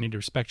respect that. I need to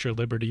respect your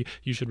liberty.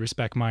 You should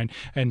respect mine.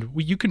 And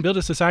you can build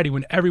a society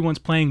when everyone's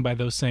playing by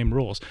those same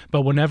rules.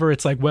 But whenever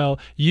it's like, well,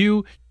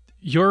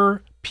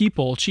 your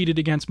people cheated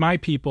against my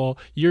people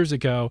years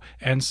ago,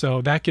 and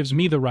so that gives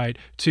me the right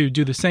to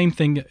do the same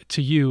thing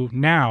to you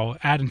now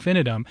ad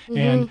infinitum, mm-hmm.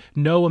 and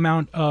no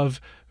amount of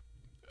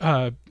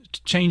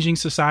changing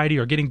society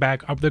or getting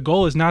back. The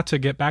goal is not to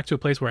get back to a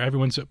place where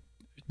everyone's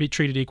be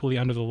treated equally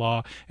under the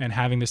law and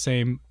having the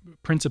same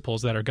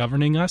principles that are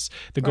governing us.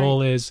 The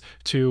goal is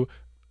to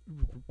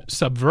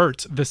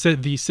subvert the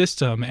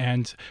system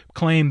and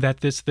claim that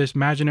this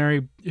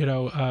imaginary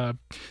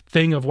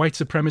thing of white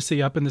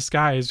supremacy up in the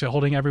sky is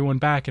holding everyone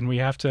back, and we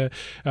have to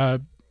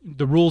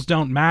the rules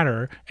don't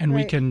matter, and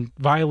we can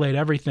violate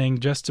everything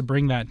just to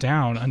bring that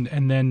down.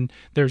 And then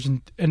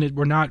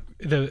we're not,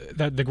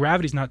 the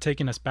gravity's not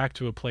taking us back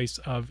to a place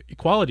of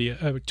equality,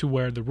 to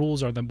where the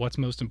rules are what's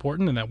most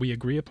important and that we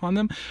agree upon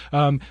them.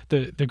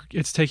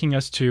 It's taking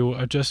us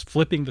to just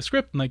flipping the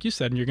script, and like you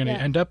said, and you're going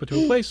to end up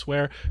to a place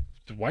where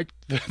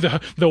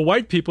the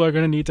white people are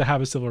going to need to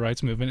have a civil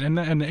rights movement,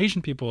 and the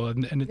Asian people,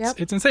 and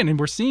it's insane. And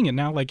we're seeing it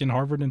now, like in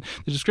Harvard, and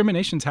the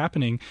discrimination's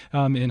happening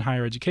in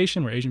higher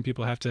education, where Asian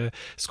people have to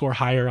score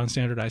higher on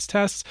standardized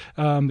tests,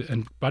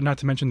 but not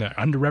to mention the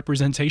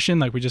underrepresentation,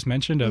 like we just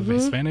mentioned, of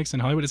Hispanics in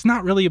Hollywood. It's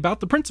not really about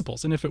the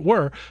principles, and if it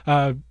were,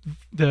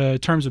 the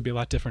terms would be a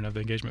lot different of the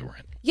engagement we're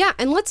in. Yeah,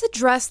 and let's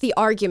address the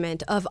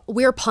argument of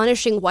we're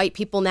punishing white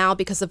people now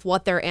because of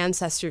what their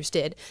ancestors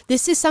did.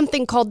 This is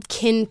something called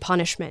kin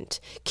punishment.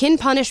 Kin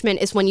punishment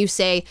is when you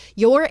say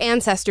your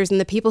ancestors and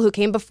the people who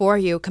came before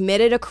you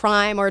committed a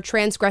crime or a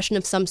transgression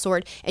of some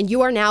sort, and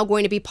you are now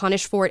going to be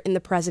punished for it in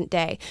the present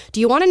day. Do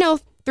you want to know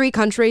 3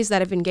 countries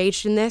that have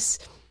engaged in this?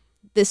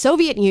 The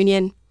Soviet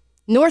Union,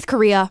 North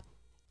Korea,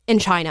 and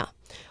China.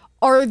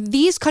 Are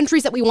these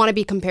countries that we want to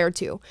be compared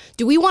to?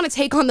 Do we want to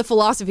take on the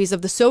philosophies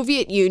of the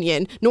Soviet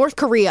Union, North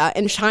Korea,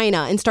 and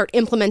China and start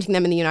implementing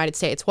them in the United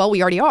States? Well,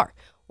 we already are.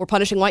 We're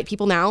punishing white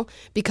people now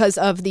because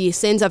of the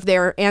sins of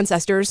their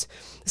ancestors.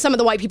 Some of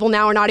the white people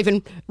now are not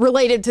even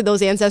related to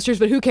those ancestors,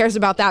 but who cares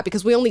about that?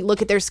 Because we only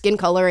look at their skin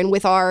color and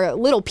with our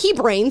little pea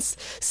brains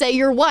say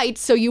you're white,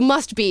 so you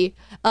must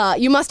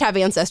have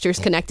ancestors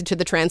connected to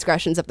the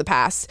transgressions of the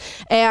past.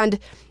 And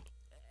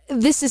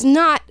these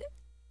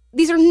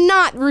are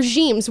not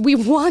regimes we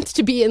want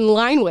to be in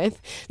line with.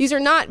 These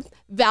are not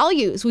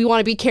values we want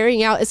to be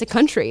carrying out as a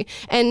country.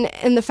 And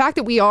the fact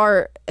that we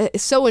are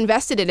so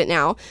invested in it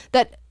now,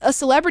 that a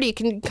celebrity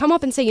can come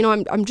up and say,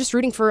 I'm just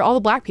rooting for all the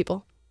black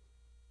people.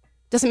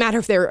 Doesn't matter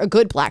if they're a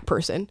good black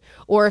person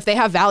or if they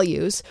have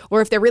values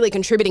or if they're really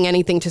contributing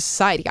anything to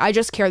society. I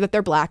just care that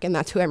they're black and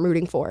that's who I'm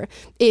rooting for,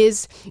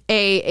 is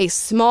a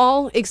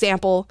small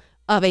example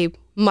of a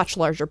much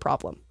larger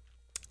problem.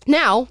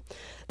 Now,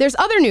 there's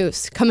other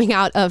news coming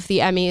out of the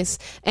Emmys,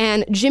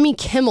 and Jimmy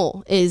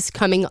Kimmel is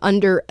coming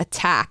under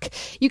attack.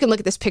 You can look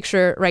at this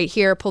picture right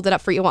here, pulled it up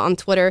for you on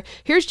Twitter.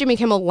 Here's Jimmy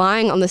Kimmel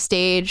lying on the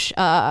stage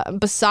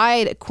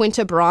beside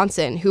Quinta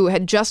Brunson, who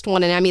had just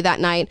won an Emmy that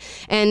night.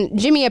 And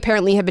Jimmy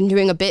apparently had been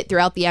doing a bit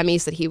throughout the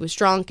Emmys that he was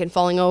drunk and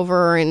falling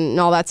over and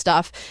all that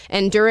stuff.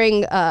 And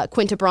during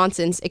Quinta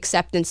Brunson's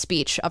acceptance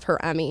speech of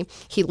her Emmy,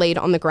 he laid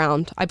on the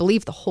ground, I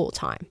believe, the whole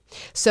time.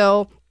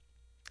 So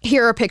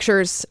here are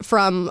pictures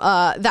from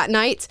that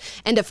night.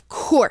 And of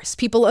course,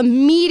 people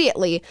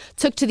immediately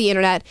took to the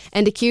internet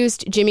and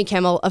accused Jimmy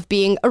Kimmel of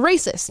being a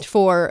racist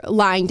for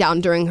lying down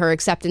during her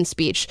acceptance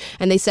speech.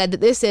 And they said that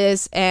this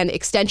is an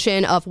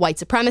extension of white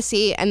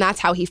supremacy, and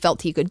that's how he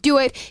felt he could do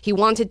it. He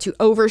wanted to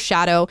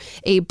overshadow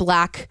a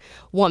black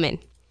woman.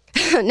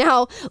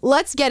 Now,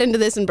 let's get into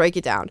this and break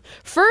it down.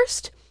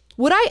 First,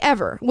 would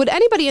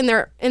anybody in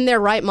their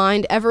right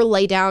mind ever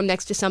lay down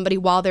next to somebody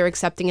while they're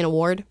accepting an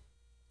award?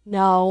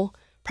 No.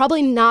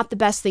 Probably not the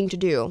best thing to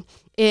do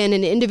in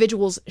an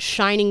individual's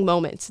shining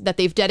moments that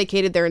they've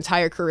dedicated their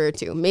entire career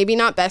to. Maybe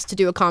not best to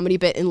do a comedy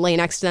bit and lay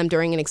next to them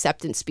during an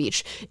acceptance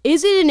speech.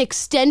 Is it an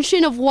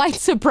extension of white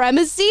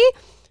supremacy?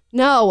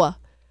 No.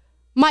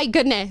 My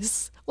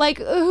goodness. Like,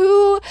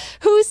 who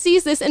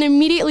sees this and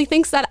immediately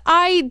thinks that?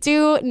 I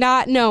do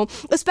not know.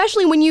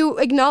 Especially when you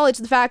acknowledge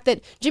the fact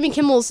that Jimmy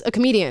Kimmel's a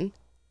comedian.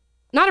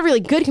 Not a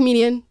really good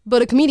comedian,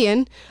 but a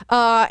comedian.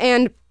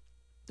 And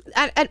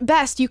at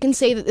best, you can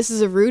say that this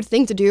is a rude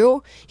thing to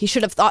do. He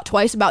should have thought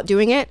twice about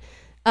doing it.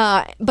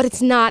 But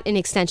it's not an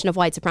extension of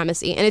white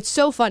supremacy. And it's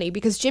so funny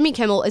because Jimmy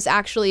Kimmel has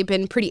actually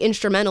been pretty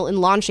instrumental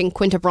in launching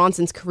Quinta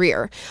Brunson's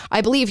career.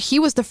 I believe he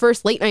was the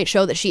first late night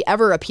show that she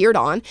ever appeared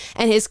on,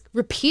 and has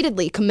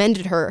repeatedly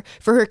commended her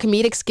for her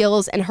comedic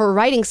skills and her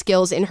writing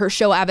skills in her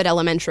show Abbott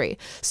Elementary.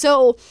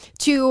 So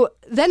to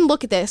then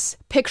look at this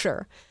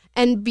picture,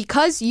 and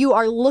because you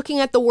are looking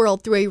at the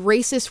world through a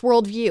racist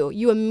worldview,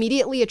 you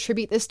immediately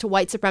attribute this to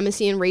white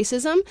supremacy and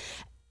racism.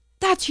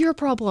 That's your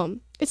problem.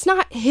 It's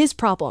not his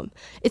problem.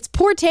 It's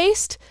poor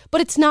taste,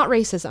 but it's not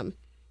racism.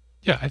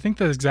 Yeah, I think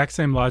the exact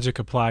same logic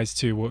applies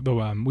to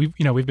the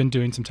we've been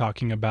doing some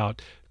talking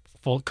about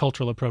full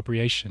cultural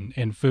appropriation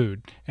in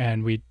food,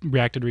 and we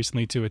reacted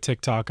recently to a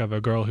TikTok of a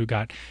girl who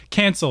got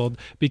canceled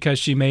because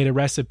she made a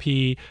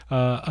recipe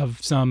of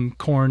some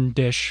corn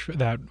dish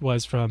that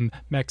was from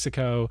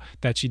Mexico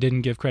that she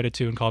didn't give credit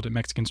to and called it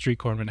Mexican street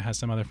corn when it has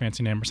some other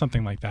fancy name or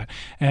something like that.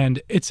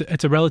 And it's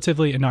a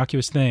relatively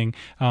innocuous thing,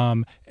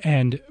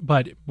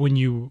 but when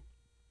you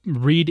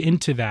read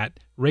into that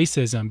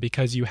racism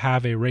because you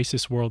have a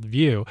racist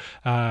worldview,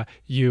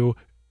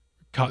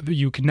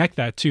 you connect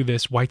that to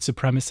this white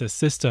supremacist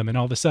system, and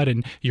all of a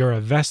sudden you're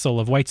a vessel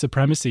of white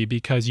supremacy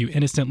because you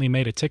innocently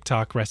made a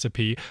TikTok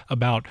recipe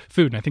about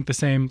food. And I think the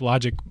same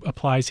logic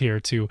applies here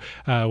to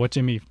what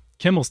Jimmy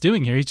Kimmel's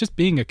doing here. He's just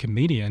being a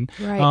comedian.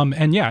 Right.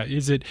 And yeah,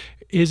 is it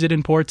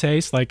in poor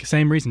taste? Like,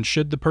 same reason.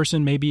 Should the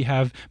person maybe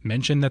have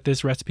mentioned that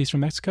this recipe's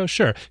from Mexico?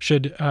 Sure.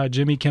 Should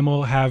Jimmy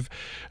Kimmel have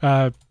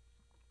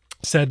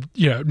said,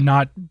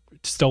 not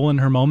stolen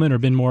her moment or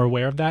been more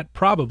aware of that?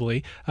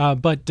 Probably.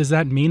 But does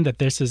that mean that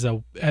this is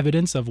a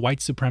evidence of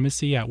white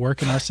supremacy at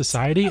work in our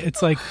society?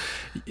 It's like,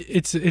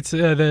 it's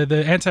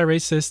the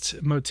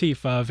anti-racist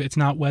motif of it's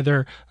not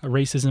whether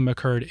racism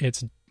occurred,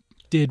 it's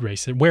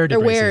where did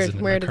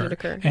it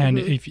occur? And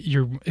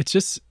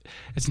if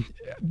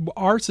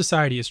our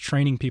society is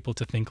training people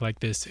to think like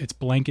this. It's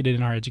blanketed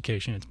in our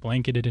education. It's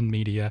blanketed in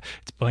media.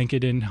 It's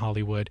blanketed in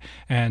Hollywood.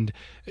 And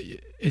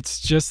it's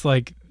just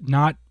like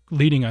not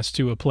leading us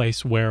to a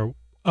place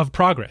of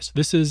progress.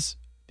 This is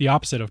the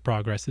opposite of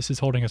progress. This is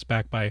holding us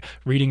back by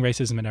reading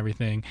racism and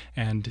everything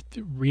and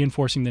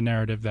reinforcing the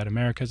narrative that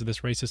America is this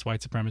racist, white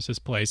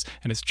supremacist place,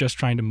 and it's just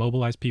trying to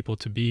mobilize people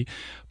to be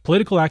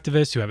political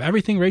activists who have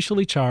everything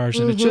racially charged,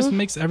 and it just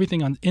makes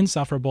everything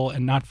insufferable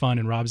and not fun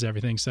and robs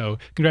everything. So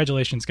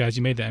congratulations, guys.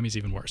 You made the Emmys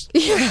even worse.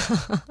 Yeah.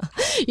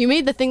 You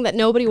made the thing that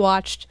nobody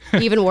watched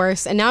even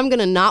worse, and now I'm going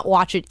to not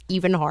watch it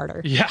even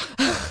harder. Yeah.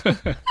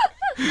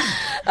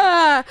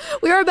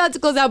 We are about to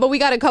close out, but we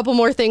got a couple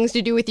more things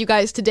to do with you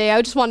guys today.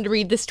 I just wanted to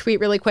read this tweet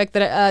really quick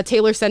that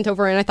Taylor sent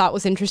over and I thought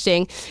was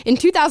interesting. In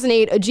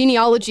 2008, a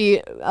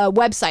genealogy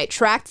website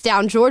tracked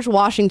down George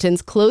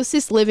Washington's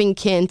closest living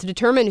kin to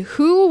determine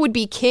who would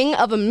be king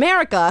of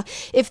America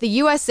if the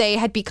USA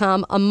had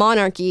become a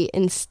monarchy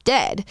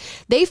instead.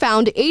 They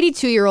found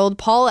 82-year-old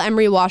Paul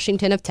Emery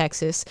Washington of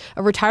Texas,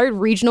 a retired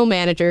regional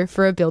manager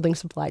for a building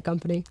supply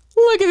company.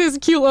 Look at this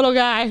cute little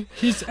guy.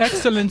 His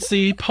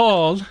Excellency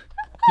Paul,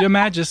 Your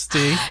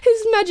Majesty.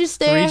 His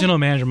Majesty. Regional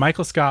manager.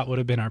 Michael Scott would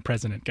have been our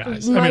president,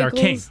 guys. Our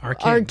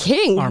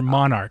king. Our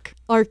monarch.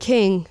 Our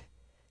king.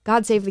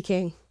 God save the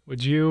king.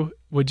 Would you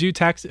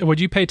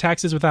pay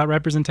taxes without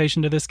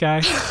representation to this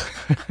guy?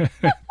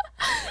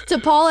 To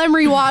Paul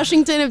Emery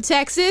Washington of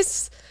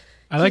Texas?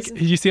 I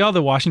like, you see all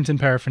the Washington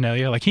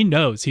paraphernalia. Like, he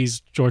knows he's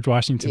George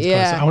Washington's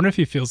Yeah. close. I wonder if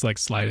he feels like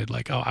slighted,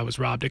 like, oh, I was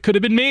robbed. It could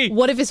have been me.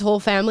 What if his whole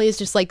family is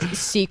just like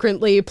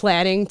secretly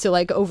planning to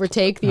like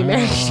overtake the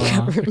American A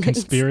government?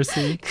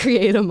 conspiracy.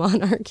 Create a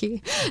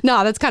monarchy.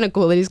 No, that's kind of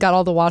cool that he's got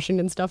all the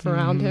Washington stuff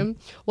around him.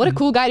 What a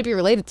cool guy to be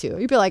related to.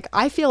 You'd be like,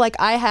 I feel like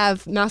I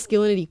have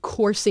masculinity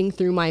coursing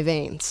through my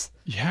veins.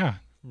 Yeah.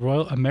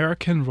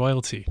 American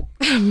royalty.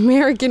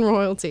 American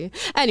royalty.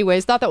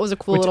 Anyways, thought that was a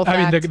cool little fact.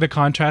 I mean, the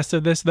contrast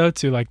of this, though,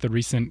 to like the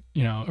recent,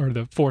 or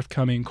the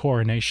forthcoming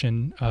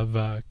coronation of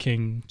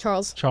King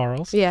Charles.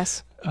 Charles.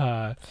 Yes.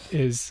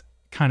 Is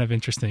kind of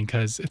interesting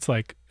because it's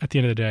like at the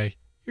end of the day,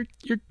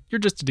 you're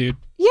just a dude.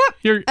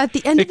 Yep. At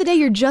the end of the day,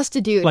 you're just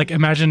a dude. Like,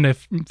 imagine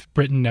if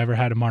Britain never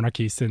had a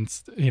monarchy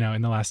since,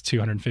 in the last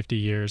 250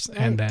 years. Right.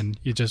 And then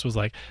it just was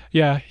like,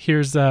 yeah,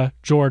 here's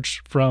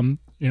George from,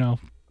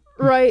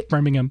 right.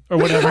 Birmingham or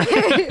whatever.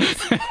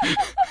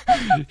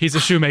 He's a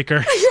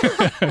shoemaker.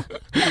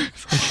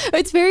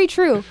 It's very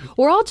true.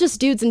 We're all just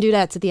dudes and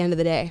dudettes at the end of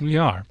the day. We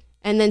are.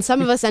 And then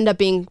some of us end up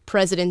being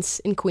presidents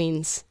and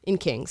queens and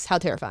kings. How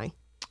terrifying.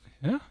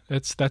 Yeah,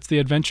 that's the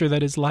adventure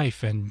that is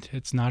life, and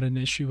it's not an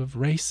issue of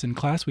race and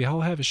class. We all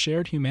have a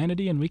shared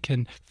humanity, and we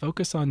can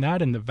focus on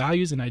that and the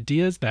values and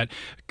ideas that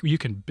you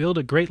can build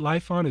a great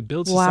life on and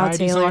build societies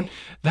Taylor. on.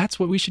 That's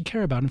what we should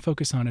care about and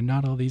focus on, and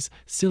not all these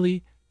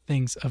silly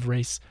things of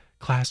race,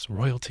 class,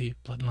 royalty,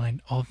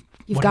 bloodline, all.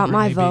 You've got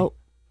my whatever it may be. vote.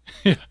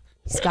 Yeah.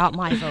 He's got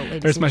my vote,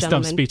 ladies There's and my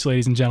gentlemen. stump speech,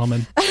 ladies and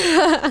gentlemen.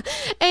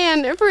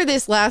 And for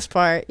this last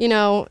part,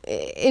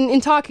 in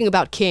talking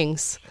about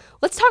kings,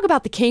 let's talk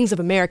about the kings of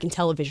American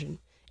television.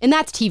 And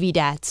that's TV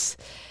dads.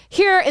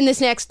 Here in this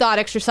next thought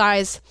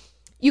exercise,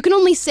 you can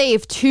only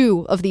save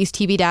 2 of these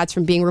TV dads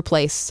from being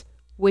replaced.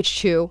 Which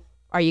 2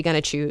 are you going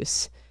to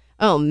choose?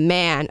 Oh,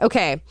 man.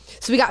 Okay.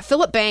 So we got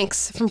Philip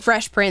Banks from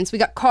Fresh Prince. We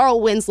got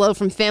Carl Winslow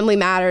from Family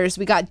Matters.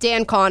 We got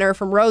Dan Connor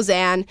from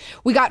Roseanne.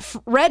 We got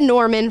Red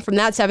Norman from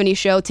That 70s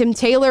Show. Tim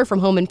Taylor from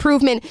Home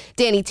Improvement.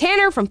 Danny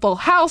Tanner from Full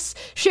House.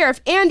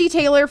 Sheriff Andy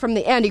Taylor from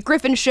The Andy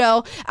Griffin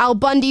Show. Al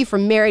Bundy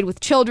from Married with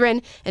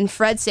Children. And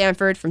Fred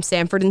Sanford from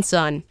Sanford and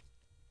Son.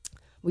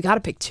 We got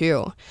to pick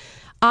 2.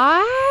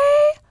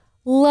 I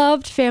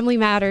loved Family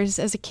Matters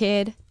as a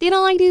kid. Didn't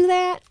I do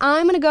that?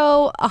 I'm going to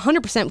go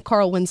 100% with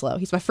Carl Winslow.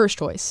 He's my first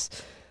choice.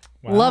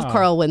 Wow. Love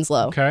Carl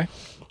Winslow. Okay.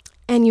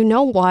 And you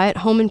know what?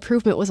 Home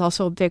Improvement was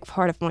also a big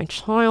part of my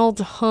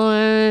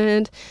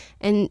childhood.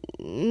 And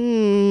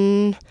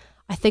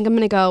I think I'm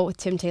going to go with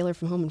Tim Taylor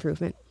from Home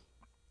Improvement.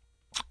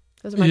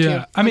 Those are my 2. I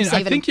mean, I'm I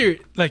saving think them. you're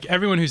like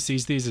everyone who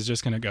sees these is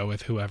just going to go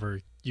with whoever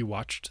you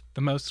watched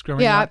the most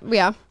growing up.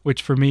 Yeah.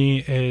 Which for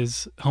me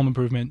is Home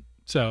Improvement.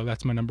 So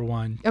that's my number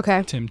 1.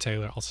 Okay. Tim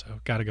Taylor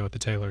also. Got to go with the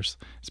Taylors.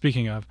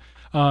 Speaking of,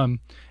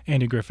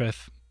 Andy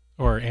Griffith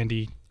or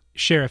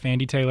Sheriff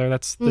Andy Taylor.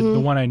 That's the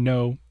one I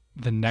know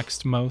the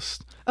next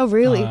most. Oh,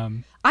 really?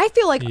 I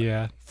feel like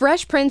Yeah.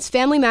 Fresh Prince,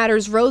 Family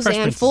Matters, Roseanne,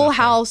 Prince is Full okay.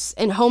 House,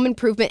 and Home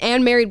Improvement,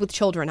 and Married with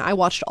Children. I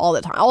watched all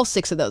the time. All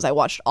 6 of those I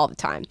watched all the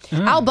time.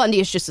 Al Bundy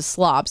is just a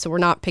slob, so we're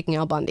not picking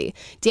Al Bundy.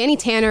 Danny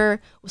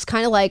Tanner was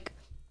kind of like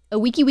a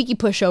wiki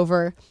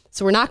pushover,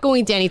 so we're not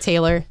going Danny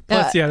Taylor.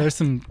 Plus, there's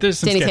some Danny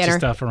sketchy Tanner.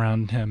 stuff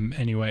around him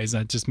anyways.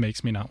 That just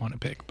makes me not want to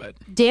pick. But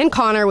Dan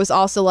Connor was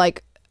also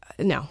like,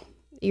 no,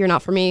 you're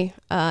not for me.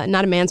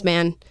 Not a man's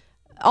man.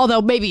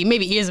 Although maybe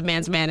he is a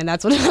man's man, and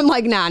that's what I'm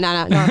like. Nah,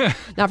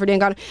 not for Dan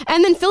Connor.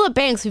 And then Philip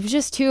Banks, who was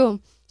just too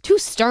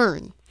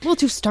stern, a little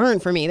too stern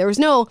for me. There was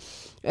no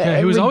yeah,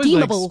 he was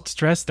redeemable. always like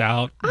stressed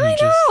out. I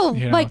and know,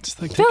 Just, like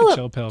just like Philip, take a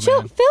chill pill,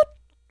 chill, man.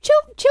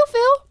 chill,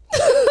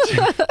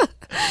 Phil.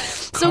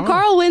 So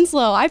Carl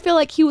Winslow, I feel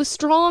like he was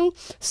strong,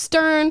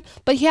 stern,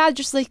 but he had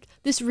just like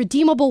this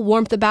redeemable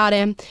warmth about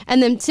him.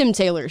 And then Tim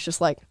Taylor is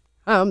just like,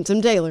 I'm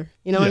Tim Taylor.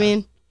 You know what I Yeah.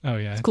 mean? Oh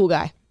yeah, Cool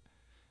guy.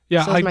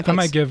 yeah. So those are my I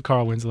might picks. give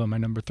Carl Winslow my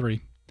number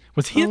 3.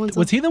 Was he Carl Winslow?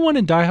 was he the one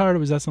in Die Hard, or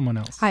was that someone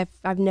else? I've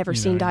never You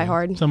know seen what I Die mean?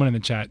 Hard. Someone in the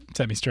chat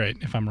set me straight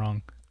if I'm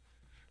wrong.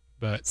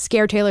 But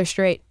Scare Taylor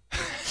straight.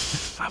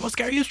 I will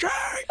scare you straight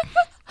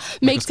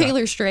Make Scott.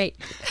 Taylor straight.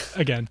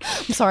 again.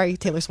 I'm sorry,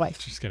 Taylor's wife.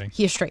 Just kidding.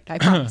 He is straight, I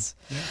promise.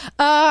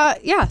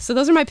 Yeah, so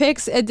those are my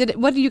picks.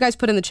 What did you guys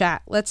put in the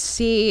chat? Let's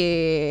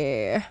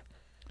see.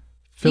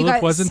 Philip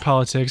guys- was in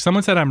politics.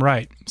 Someone said I'm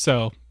right,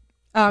 so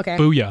Oh, okay.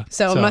 booyah.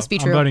 So it must be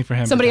I'm true. voting for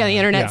him. Somebody for on the that.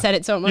 internet Yeah. said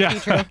it, so it must Yeah. be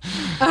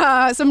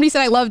true. Somebody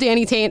said I love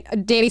Danny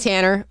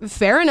Tanner.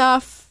 Fair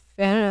enough.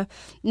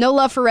 No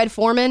love for Red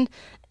Foreman.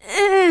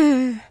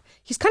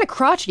 He's kind of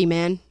crotchety,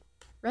 man.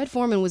 Red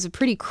Foreman was a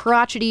pretty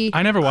crotchety,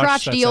 I never watched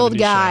crotchety that old 70s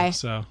guy. show,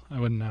 so I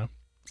wouldn't know.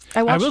 I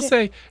I will it.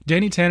 say,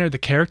 Danny Tanner, the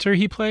character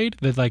he played,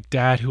 the like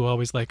dad who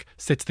always like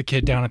sits the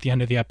kid down at the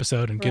end of the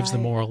episode and gives the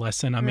Right. moral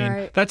lesson. I mean,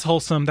 Right. that's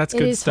wholesome. That's It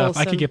good is stuff. I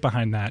wholesome. could get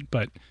behind that,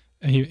 but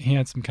he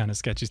had some kind of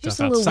sketchy Just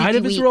stuff a little outside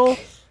of his weaky role.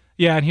 weak.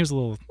 Yeah, and he was a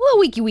little, A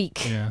little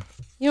weak. yeah.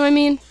 You know what I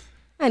mean?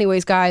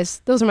 Anyways,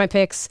 guys, those are my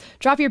picks.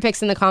 Drop your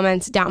picks in the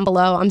comments down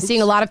below. I'm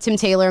seeing a lot of Tim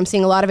Taylor. I'm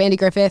seeing a lot of Andy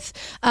Griffith.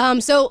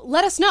 So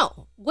let us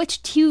know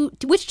which two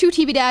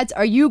TV dads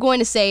are you going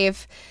to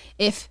save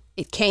if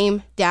It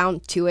came down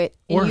to it.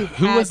 and Or you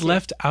who had was to.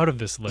 left out of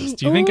this list?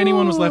 Do you think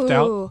anyone was left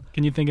out? Ooh.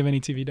 Can you think of any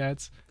TV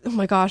dads? Oh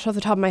my gosh, off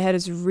the top of my head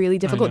is really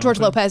difficult. know, George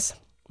but- Lopez.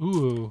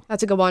 Ooh.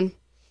 That's a good one.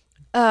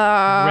 Ray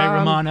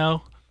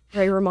Romano.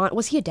 Ray Romano.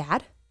 Was he a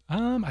dad?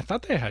 I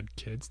thought they had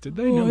kids. Did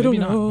they? Oh, No, I maybe don't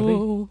not. Were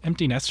know. they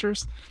empty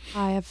nesters?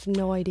 I have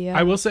no idea.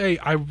 I will say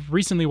I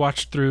recently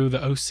watched through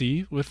the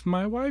OC with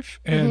my wife,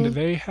 and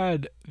they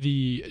had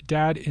the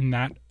dad in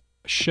that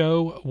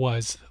show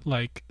was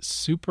like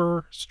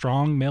super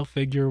strong male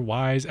figure,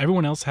 wise.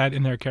 Everyone else had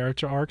in their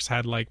character arcs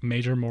had like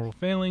major moral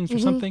failings or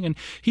something, and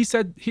he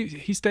said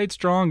he stayed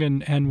strong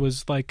and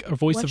was like a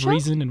voice What of show?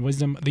 reason and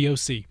wisdom. The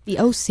OC, The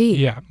OC.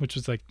 yeah, which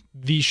was like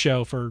the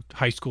show for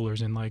high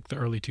schoolers in like the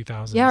early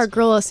 2000s. Yeah, our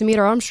girl Samita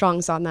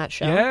Armstrong's on that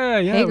show.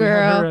 Yeah, Hey, we had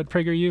girl. her at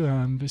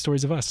PragerU, the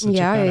Stories of Us. So check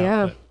Yeah, that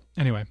yeah. out.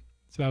 But anyway,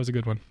 so that was a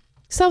good one.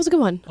 So that was a good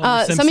one. Homer Some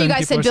of you Simpson, guys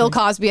people said are Bill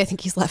saying. Cosby. I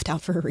think he's left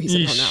out for a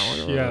reason on Yeesh. that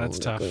one. Yeah, that's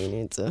tough. We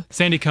need to-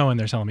 Sandy Cohen,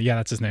 they're telling me. Yeah,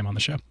 that's his name on the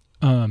show.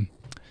 Damon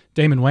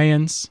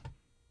Wayans.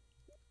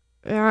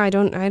 I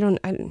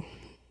don't.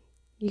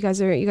 You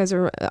guys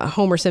are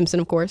Homer Simpson,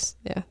 of course.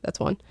 Yeah, that's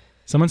one.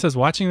 Someone says,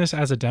 watching this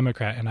as a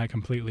Democrat, and I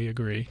completely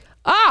agree.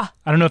 Ah,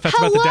 I don't know if that's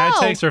about the dad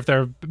Hello. takes or if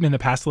they're in the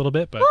past a little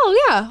bit, but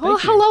oh yeah. Well,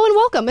 Thank you. hello and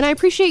welcome, and I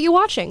appreciate you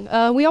watching.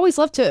 We always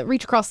love to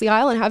reach across the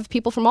aisle and have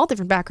people from all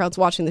different backgrounds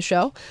watching the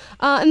show,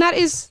 and that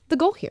is the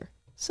goal here.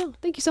 So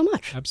thank you so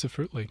much.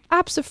 absolutely.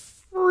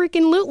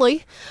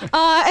 Abso-freaking-lutely.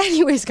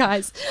 Anyways,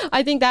 guys,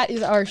 I think that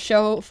is our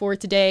show for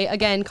today.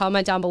 Again,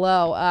 comment down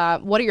below.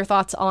 What are your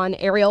thoughts on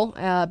Ariel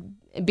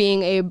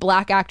being a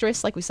black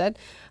actress? Like we said,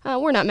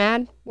 we're not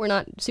mad. We're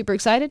not super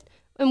excited.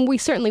 And we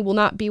certainly will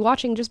not be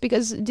watching just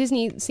because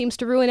Disney seems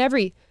to ruin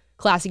every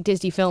classic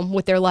Disney film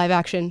with their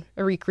live-action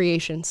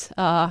recreations,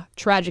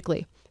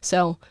 tragically.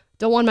 So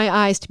don't want my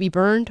eyes to be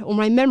burned or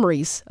my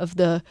memories of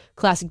the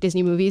classic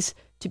Disney movies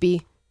to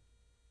be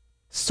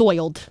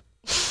soiled.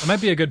 It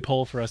might be a good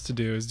poll for us to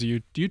do is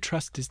do you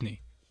trust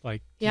Disney?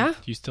 Like, Yeah? do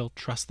you still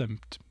trust them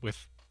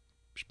with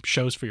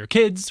shows for your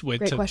kids, with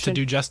Great to question.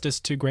 do justice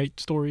to great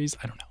stories?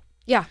 I don't know.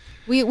 Yeah,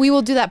 we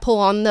will do that poll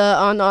on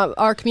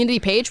our community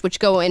page, which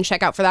go and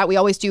check out for that. We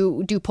always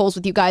do polls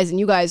with you guys, and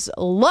you guys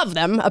love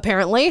them,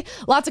 apparently.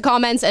 Lots of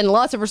comments and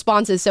lots of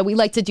responses, so we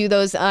like to do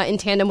those in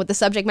tandem with the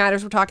subject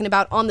matters we're talking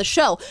about on the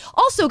show.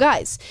 Also,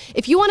 guys,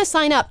 if you want to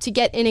sign up to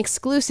get an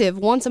exclusive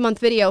once-a-month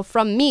video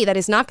from me that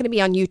is not going to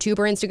be on YouTube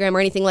or Instagram or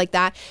anything like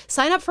that,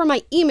 sign up for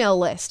my email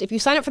list. If you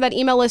sign up for that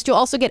email list, you'll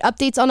also get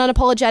updates on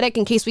Unapologetic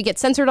in case we get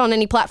censored on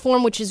any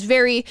platform, which is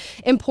very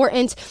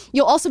important.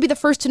 You'll also be the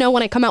first to know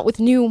when I come out with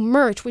new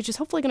merch, which is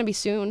hopefully going to be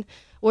soon.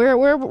 We're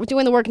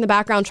doing the work in the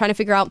background, trying to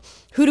figure out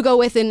who to go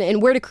with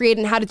and where to create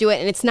and how to do it,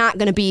 and it's not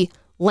going to be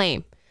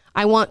lame.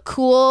 I want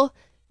cool,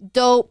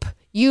 dope,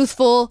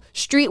 youthful,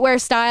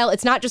 streetwear style.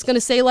 It's not just going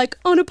to say like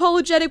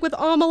unapologetic with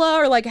Amala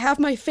or like have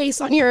my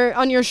face on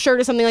your shirt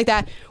or something like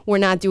that. We're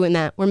not doing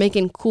that. We're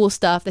making cool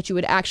stuff that you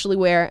would actually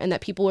wear and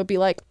that people would be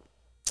like,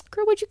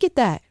 girl, where'd you get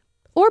that?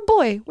 Or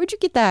boy, where'd you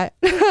get that?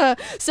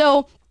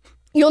 So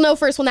you'll know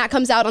first when that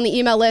comes out on the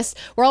email list.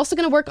 We're also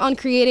going to work on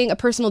creating a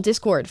personal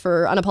Discord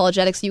for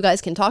Unapologetic so you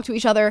guys can talk to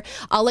each other.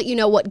 I'll let you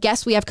know what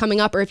guests we have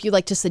coming up, or if you'd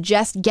like to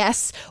suggest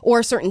guests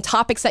or certain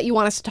topics that you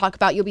want us to talk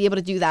about, you'll be able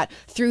to do that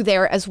through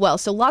there as well.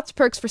 So lots of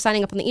perks for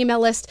signing up on the email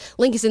list.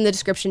 Link is in the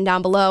description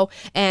down below,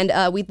 and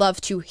we'd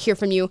love to hear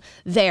from you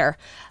there.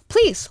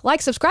 Please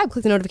like, subscribe,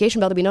 click the notification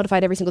bell to be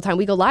notified every single time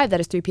we go live.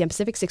 That is 3 p.m.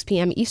 Pacific, 6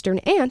 p.m. Eastern.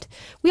 And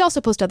we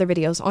also post other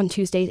videos on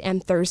Tuesday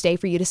and Thursday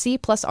for you to see,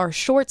 plus our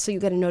shorts, so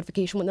you get a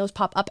notification when those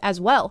pop up as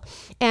well.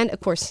 And of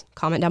course,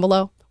 comment down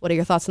below. What are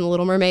your thoughts on The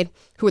Little Mermaid?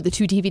 Who are the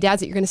 2 TV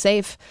dads that you're going to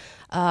save?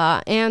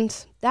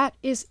 And that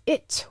is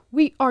it.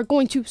 We are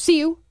going to see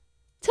you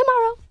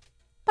tomorrow.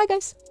 Bye,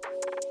 guys.